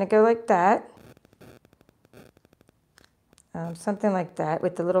 so it's going to go like that. Something like that,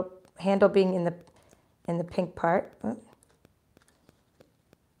 with the little handle being in the pink part.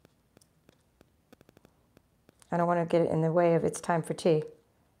 I don't want to get it in the way of it's time for tea.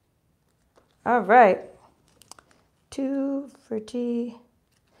 All right. 2 for tea.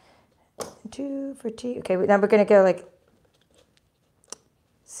 2 for tea. Okay, now we're going to go like,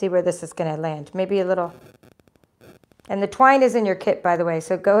 see where this is going to land. Maybe a little. And the twine is in your kit, by the way.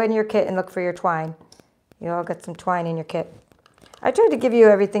 So go in your kit and look for your twine. You all got some twine in your kit. I tried to give you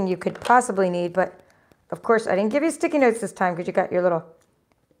everything you could possibly need, but of course I didn't give you sticky notes this time because you got your little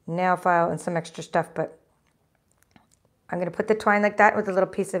nail file and some extra stuff, but I'm going to put the twine like that with a little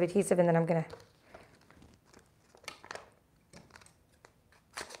piece of adhesive, and then I'm going to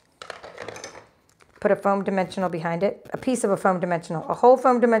put a foam dimensional behind it, a piece of a foam dimensional. A whole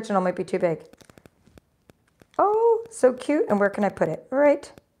foam dimensional might be too big. Oh, so cute. And where can I put it?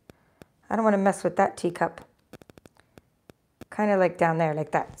 Right. I don't want to mess with that teacup. Kind of like down there,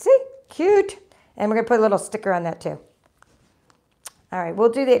 like that. See? Cute. And we're going to put a little sticker on that too. All right, we'll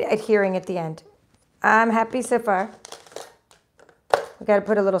do the adhering at the end. I'm happy so far. We got to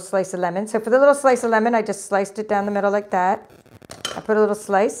put a little slice of lemon. So for the little slice of lemon, I just sliced it down the middle like that. I put a little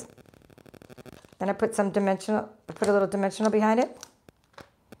slice. Then I put some dimensional, I put a little dimensional behind it.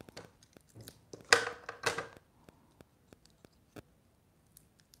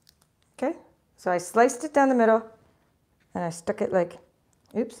 Okay, so I sliced it down the middle and I stuck it like,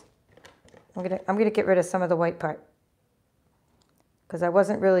 oops. I'm gonna get rid of some of the white part because I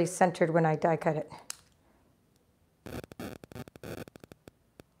wasn't really centered when I die cut it.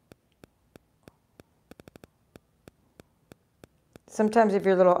 Sometimes if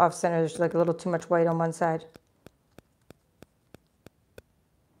you're a little off center, there's like a little too much white on one side.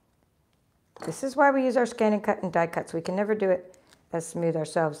 This is why we use our ScanNCut and die cuts. We can never do it as smooth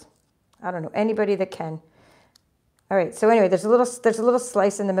ourselves. I don't know anybody that can. All right, so anyway, there's a little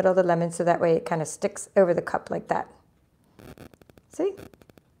slice in the middle of the lemon, so that way it kind of sticks over the cup like that. See?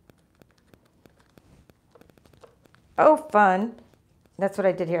 Oh, fun. That's what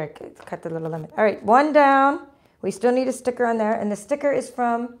I did here. I cut the little lemon. All right, one down. We still need a sticker on there, and the sticker is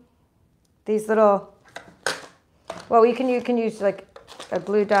from these little, well, you can use like a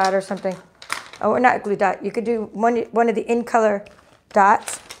glue dot or something. Oh, not a glue dot. You could do one of the in-color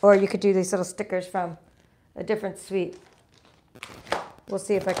dots, or you could do these little stickers from a different suite. We'll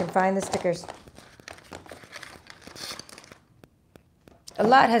see if I can find the stickers. A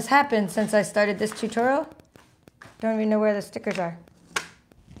lot has happened since I started this tutorial. Don't even know where the stickers are.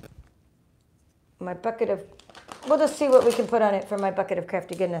 My bucket of, we'll just see what we can put on it for my bucket of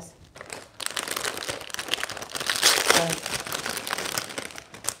crafty goodness.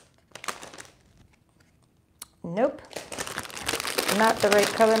 Nope. Not the right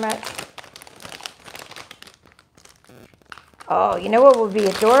color match. Oh, you know what would be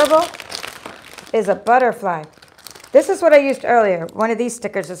adorable? Is a butterfly. This is what I used earlier. One of these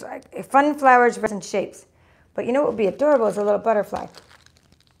stickers is fun flowers and shapes. But you know what would be adorable is a little butterfly.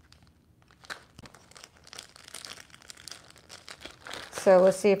 So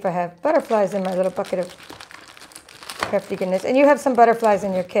we'll see if I have butterflies in my little bucket of crafty goodness. And you have some butterflies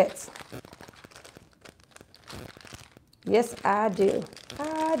in your kits. Yes, I do.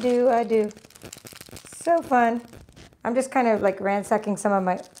 I do. So fun. I'm just kind of like ransacking some of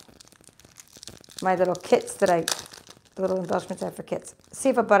my little kits that little embellishments I have for kits. See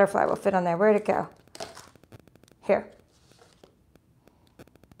if a butterfly will fit on there. Where'd it go? Here.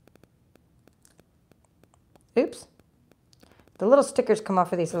 The little stickers come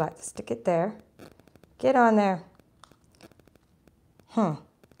off of these a lot. Stick it there. Get on there.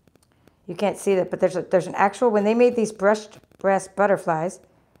 You can't see that, but there's an actual, when they made these brushed brass butterflies,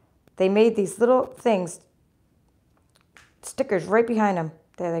 they made these little things, stickers right behind them.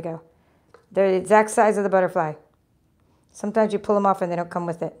 There they go. They're the exact size of the butterfly. Sometimes you pull them off and they don't come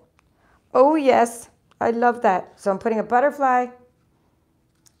with it. Oh yes, I love that. So I'm putting a butterfly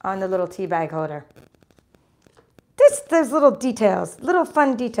on the little tea bag holder. There's little details, little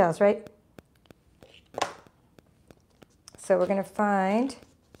fun details, right? So we're going to find,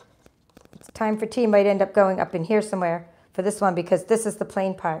 it's time for tea might end up going up in here somewhere for this one because this is the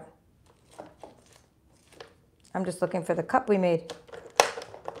plain part. I'm just looking for the cup we made.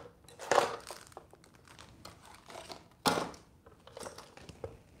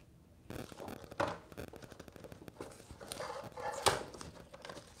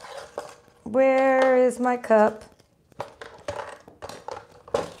 Where is my cup?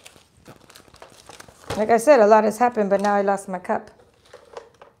 Like I said, a lot has happened, but now I lost my cup.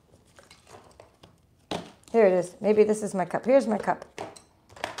 Here it is. Maybe this is my cup. Here's my cup.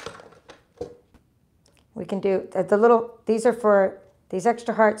 We can do the little, these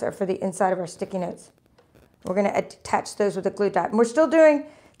extra hearts are for the inside of our sticky notes. We're going to attach those with a glue dot. And we're still doing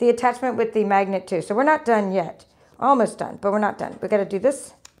the attachment with the magnet too. So we're not done yet. Almost done, but we're not done. We got to do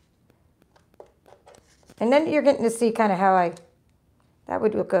this. And then you're getting to see kind of how that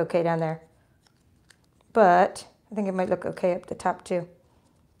would look okay down there. But I think it might look okay up the top too.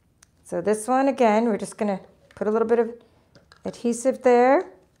 So this one, again, we're just going to put a little bit of adhesive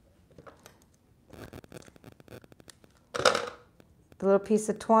there. The little piece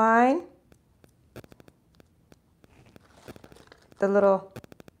of twine. The little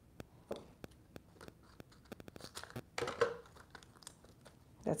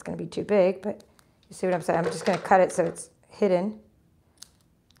that's going to be too big, but you see what I'm saying? I'm just going to cut it so it's hidden.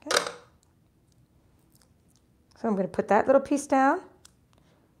 Okay. So I'm going to put that little piece down,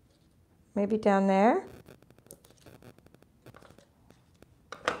 maybe down there.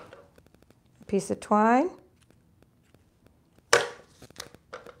 A piece of twine.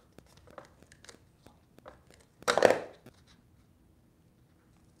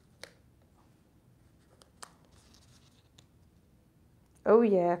 Oh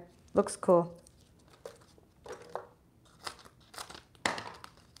yeah, looks cool.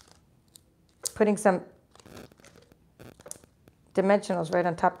 Putting some dimensionals right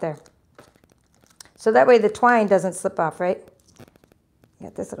on top there. So that way the twine doesn't slip off, right?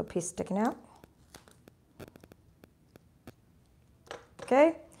 Got this little piece sticking out.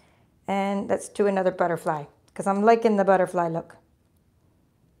 Okay, and let's do another butterfly because I'm liking the butterfly look.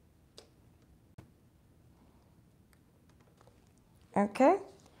 Okay,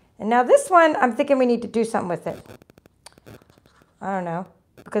 and now this one, I'm thinking we need to do something with it. I don't know,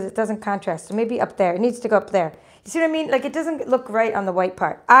 because it doesn't contrast. So maybe up there. It needs to go up there. You see what I mean? Like it doesn't look right on the white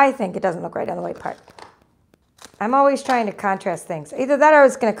part. I think it doesn't look right on the white part. I'm always trying to contrast things. Either that or I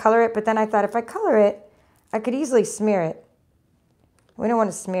was going to color it, but then I thought if I color it, I could easily smear it. We don't want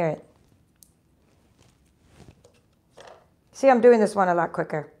to smear it. See, I'm doing this one a lot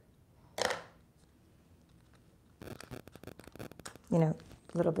quicker. You know,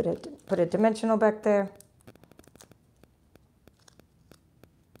 a little bit of, put a dimensional back there.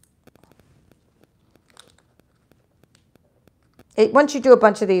 Once you do a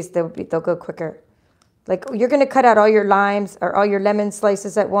bunch of these, they'll go quicker. Like you're going to cut out all your limes or all your lemon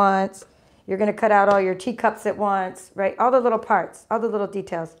slices at once. You're going to cut out all your teacups at once, right? All the little parts, all the little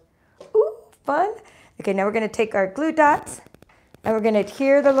details. Ooh, fun. Okay, now we're going to take our glue dots and we're going to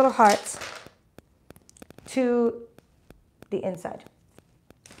adhere the little hearts to the inside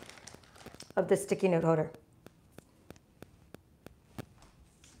of the sticky note holder.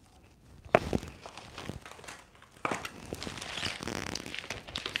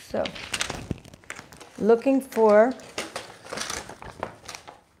 So, looking for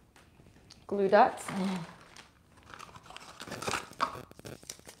glue dots.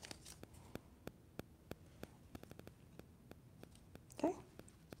 Okay,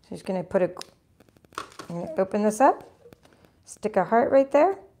 so just going to put I'm going to open this up, stick a heart right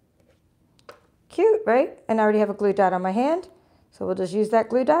there. Cute, right? And I already have a glue dot on my hand, so we'll just use that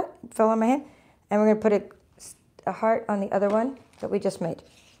glue dot, fell on my hand, and we're going to put a heart on the other one that we just made.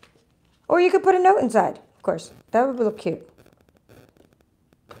 Or you could put a note inside, of course. That would look cute.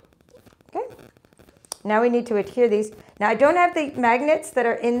 Okay. Now we need to adhere these. Now I don't have the magnets that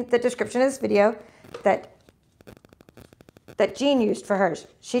are in the description of this video that Jean used for hers.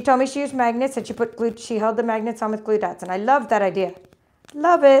 She told me she used magnets and she held the magnets on with glue dots, and I love that idea.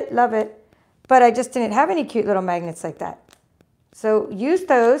 Love it, love it. But I just didn't have any cute little magnets like that. So use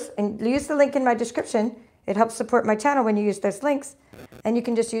those and use the link in my description. It helps support my channel when you use those links. And you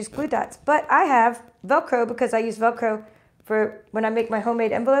can just use glue dots. But I have Velcro because I use Velcro for when I make my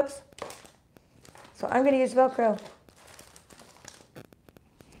homemade envelopes. So I'm going to use Velcro.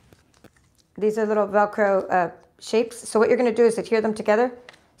 These are little Velcro shapes. So what you're going to do is adhere them together.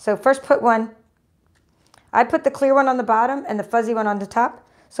 So first put one. I put the clear one on the bottom and the fuzzy one on the top.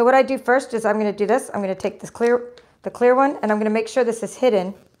 So what I do first is I'm going to do this. I'm going to take this the clear one, and I'm going to make sure this is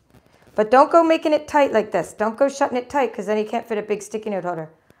hidden. But don't go making it tight like this. Don't go shutting it tight because then you can't fit a big sticky note holder.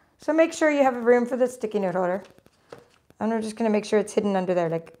 So make sure you have a room for the sticky note holder. And we're just going to make sure it's hidden under there.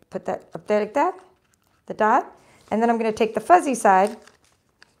 Like put that up there like that, the dot. And then I'm going to take the fuzzy side,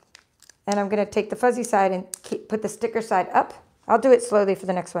 and I'm going to take the fuzzy side and put the sticker side up. I'll do it slowly for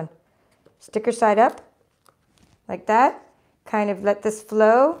the next one. Sticker side up, like that. Kind of let this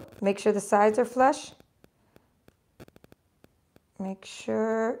flow. Make sure the sides are flush. Make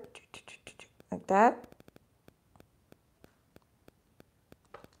sure, like that.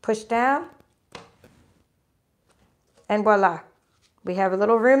 Push down. And voila. We have a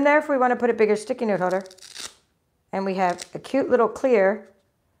little room there if we want to put a bigger sticky note holder. And we have a cute little clear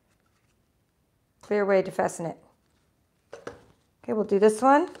way to fasten it. Okay, we'll do this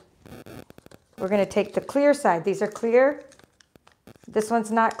one. We're going to take the clear side. These are clear. This one's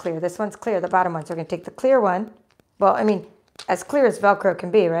not clear. This one's clear, the bottom one. So we're going to take the clear one. Well, I mean, as clear as Velcro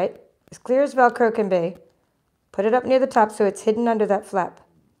can be, right? As clear as Velcro can be. Put it up near the top so it's hidden under that flap.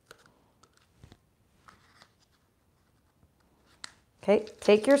 Okay,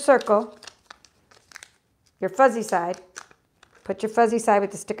 take your circle, your fuzzy side, put your fuzzy side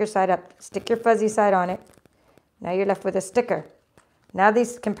with the sticker side up, stick your fuzzy side on it. Now you're left with a sticker. Now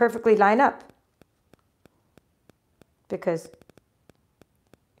these can perfectly line up because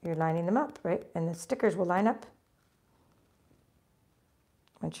you're lining them up, right? And the stickers will line up.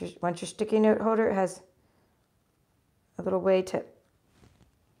 Once your sticky note holder has a little way to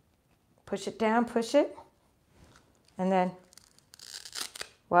push it down, push it, and then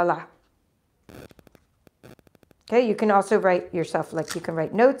voila. Okay, you can also write yourself, like you can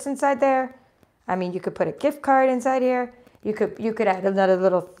write notes inside there. I mean, you could put a gift card inside here. You could add another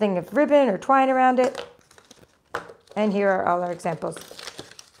little thing of ribbon or twine around it. And here are all our examples.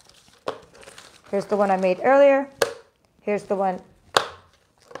 Here's the one I made earlier. Here's the one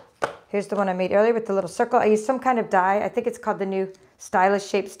I made earlier with the little circle. I used some kind of die. I think it's called the new Stylish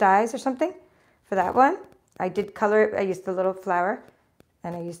Shapes dies or something for that one. I did color it. I used the little flower.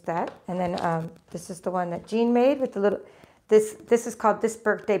 And I used that. And then this is the one that Jean made with the little, this is called This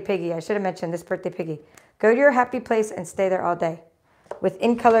Birthday Piggy. I should have mentioned This Birthday Piggy. Go to your happy place and stay there all day. With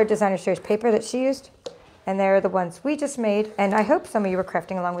In Color Designer Series paper that she used. And there are the ones we just made. And I hope some of you were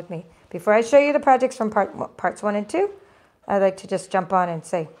crafting along with me. Before I show you the projects from parts 1 and 2, I'd like to just jump on and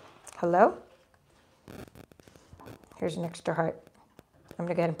say hello. Here's an extra heart. I'm going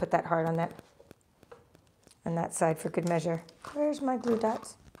to go ahead and put that heart on that side for good measure. Where's my glue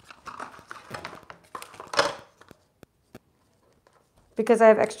dots? Because I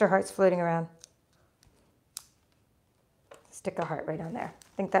have extra hearts floating around. Stick a heart right on there.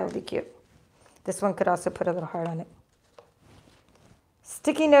 I think that would be cute. This one could also put a little heart on it.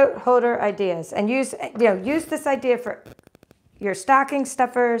 Sticky note holder ideas. And use this idea for your stocking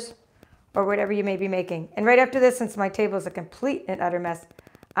stuffers or whatever you may be making. And right after this, since my table is a complete and utter mess,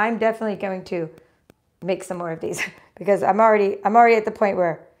 I'm definitely going to make some more of these because I'm already at the point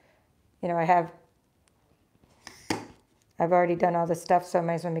where, I've already done all this stuff, so I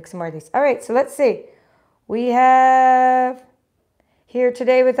might as well make some more of these. All right, so let's see. We have here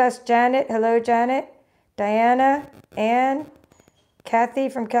today with us Janet. Hello, Janet. Diana, Ann, Kathy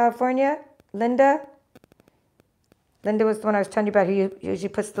from California, Linda. Linda was the one I was telling you about who usually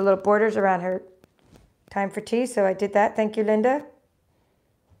puts the little borders around her time for tea, so I did that. Thank you, Linda.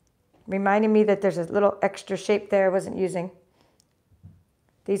 Reminding me that there's a little extra shape there I wasn't using.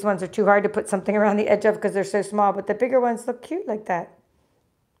 These ones are too hard to put something around the edge of because they're so small, but the bigger ones look cute like that.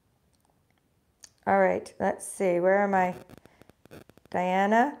 All right, let's see. Where am I?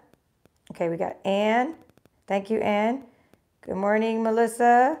 Diana. Okay, we got Anne. Thank you, Anne. Good morning,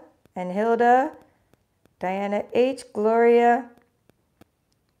 Melissa and Hilda. Diana H. Gloria.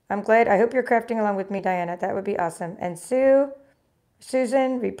 I'm glad. I hope you're crafting along with me, Diana. That would be awesome. And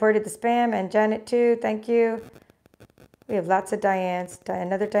Susan reported the spam, and Janet too. Thank you. We have lots of Dianes.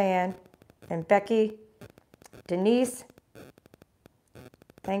 Another Diane. And Becky. Denise.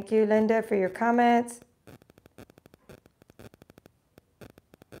 Thank you, Linda, for your comments.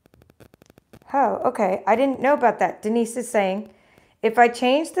 Oh, okay. I didn't know about that. Denise is saying, if I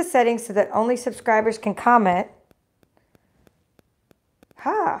change the settings so that only subscribers can comment,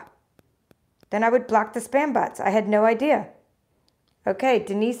 Ha! Then I would block the spam bots. I had no idea. Okay,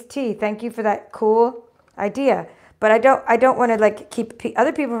 Denise T, thank you for that cool idea. But I don't want to like keep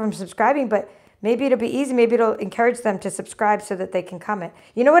other people from subscribing, but maybe it'll be easy. Maybe it'll encourage them to subscribe so that they can comment.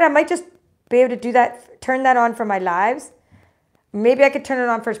 You know what? I might just be able to do that, turn that on for my lives. Maybe I could turn it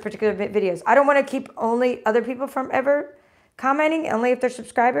on for particular videos. I don't want to keep only other people from ever commenting, only if they're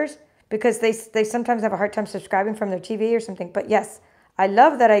subscribers, because they sometimes have a hard time subscribing from their TV or something. But yes, I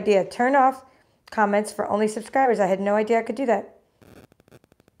love that idea. Turn off comments for only subscribers. I had no idea I could do that.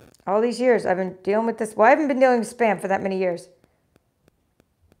 All these years I've been dealing with this. Well, I haven't been dealing with spam for that many years.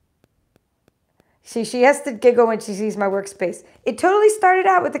 See, she has to giggle when she sees my workspace. It totally started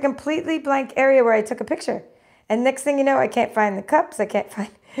out with a completely blank area where I took a picture. And next thing you know, I can't find the cups. I can't find...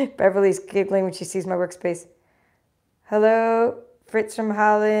 Beverly's giggling when she sees my workspace. Hello, Fritz from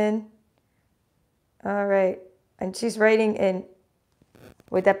Holland. All right. And she's writing in...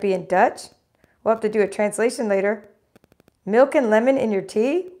 Would that be in Dutch? We'll have to do a translation later. Milk and lemon in your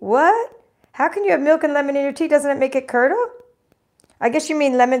tea? What? How can you have milk and lemon in your tea? Doesn't it make it curdle? I guess you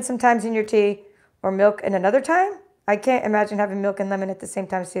mean lemon sometimes in your tea or milk in another time? I can't imagine having milk and lemon at the same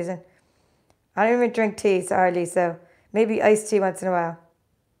time, Susan. I don't even drink tea. Sorry, Lisa. Maybe iced tea once in a while.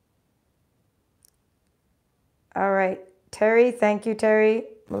 All right. Terry, thank you, Terry.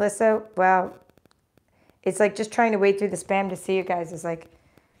 Melissa, wow. It's like just trying to wade through the spam to see you guys is like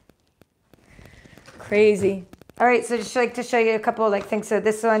crazy. All right, so just like to show you a couple of like things. So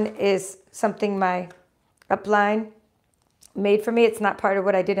this one is something my upline made for me. It's not part of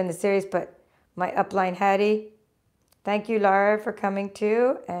what I did in the series, but my upline Hattie. Thank you, Laura, for coming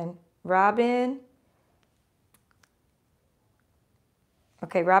too, and Robin.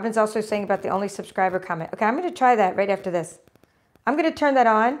 Okay, Robin's also saying about the only subscriber comment. Okay, I'm going to try that right after this. I'm going to turn that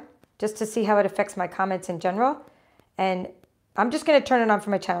on just to see how it affects my comments in general. And I'm just going to turn it on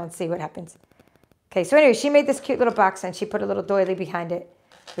for my channel and see what happens. Okay, so anyway, she made this cute little box and she put a little doily behind it,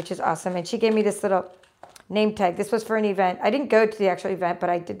 which is awesome. And she gave me this little name tag. This was for an event. I didn't go to the actual event, but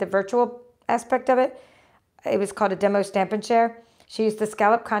I did the virtual aspect of it. It was called a demo Stampin' Share. She used the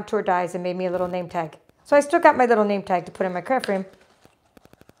scallop contour dies and made me a little name tag. So I still got my little name tag to put in my craft room,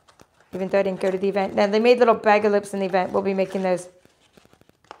 even though I didn't go to the event. Now, they made little bag of lips in the event. We'll be making those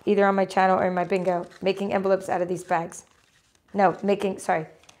either on my channel or in my bingo, making envelopes out of these bags. No,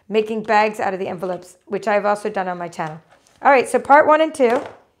 making bags out of the envelopes, which I've also done on my channel. All right, so part 1 and 2.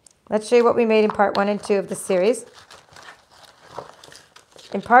 Let's show you what we made in part 1 and 2 of the series.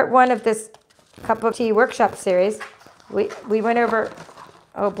 In part 1 of this Cup of Tea workshop series, we went over,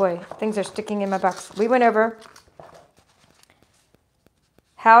 oh boy, things are sticking in my box. We went over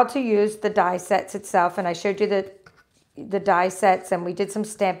how to use the die sets itself, and I showed you the die sets, and we did some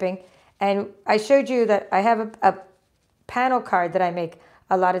stamping, and I showed you that I have a panel card that I make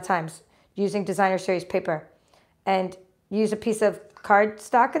a lot of times using designer series paper, and use a piece of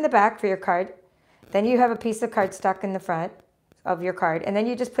cardstock in the back for your card. Then you have a piece of cardstock in the front of your card, and then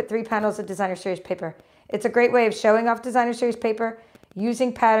you just put 3 panels of designer series paper. It's a great way of showing off designer series paper,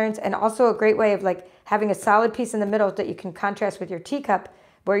 using patterns, and also a great way of like having a solid piece in the middle that you can contrast with your teacup,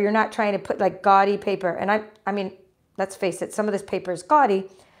 where you're not trying to put like gaudy paper. And I mean, let's face it, some of this paper is gaudy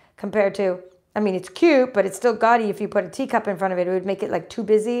compared to, I mean, it's cute, but it's still gaudy. If you put a teacup in front of it, it would make it like too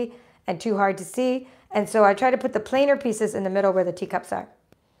busy and too hard to see. And so I try to put the plainer pieces in the middle where the teacups are.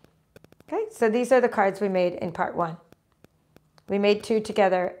 Okay, so these are the cards we made in part 1. We made 2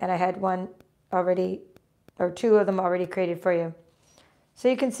 together, and I had one already, or 2 of them already created for you. So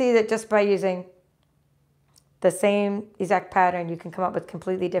you can see that just by using the same exact pattern, you can come up with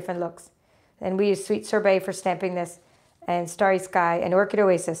completely different looks. And we use Sweet Sorbet for stamping this, and Starry Sky, and Orchid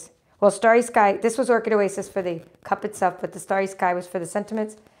Oasis. Well, Starry Sky, this was Orchid Oasis for the cup itself, but the Starry Sky was for the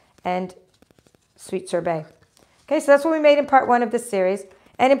sentiments, and Sweet Sorbet. Okay, so that's what we made in part 1 of this series.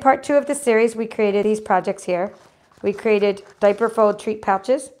 And in part 2 of this series, we created these projects here. We created diaper fold treat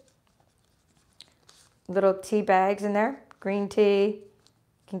pouches, little tea bags in there, green tea. You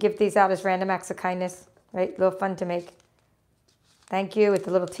can give these out as random acts of kindness, right? A little fun to make. Thank you, with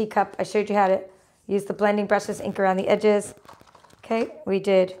the little teacup. I showed you how to use the blending brushes, ink around the edges. Okay, we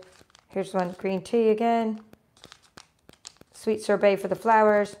did, here's one, green tea again. Sweet Sorbet for the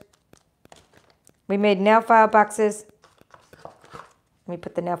flowers. We made nail file boxes. Let me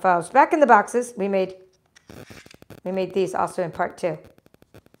put the nail files back in the boxes. We made these also in part 2.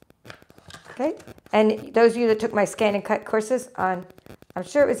 Okay, and those of you that took my ScanNCut courses on, I'm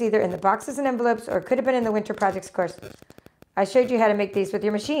sure it was either in the boxes and envelopes or it could have been in the winter projects course. I showed you how to make these with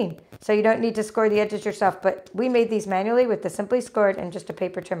your machine, so you don't need to score the edges yourself, but we made these manually with the Simply Scored and just a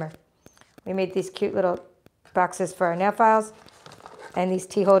paper trimmer. We made these cute little boxes for our nail files. and these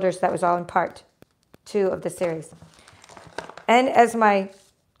tea holders. That was all in part 2 of the series. And as my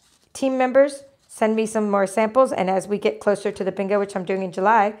team members send me some more samples, and as we get closer to the bingo, which I'm doing in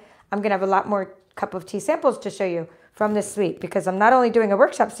July, I'm going to have a lot more cup of tea samples to show you from this suite, because I'm not only doing a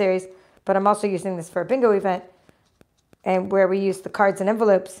workshop series, but I'm also using this for a bingo event, and where we use the cards and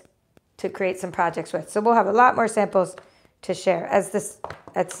envelopes to create some projects with. So we'll have a lot more samples to share as this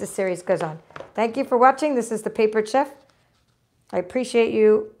series goes on. Thank you for watching. This is the Papered Chef. I appreciate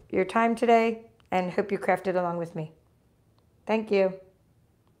your time today, and hope you crafted along with me. Thank you.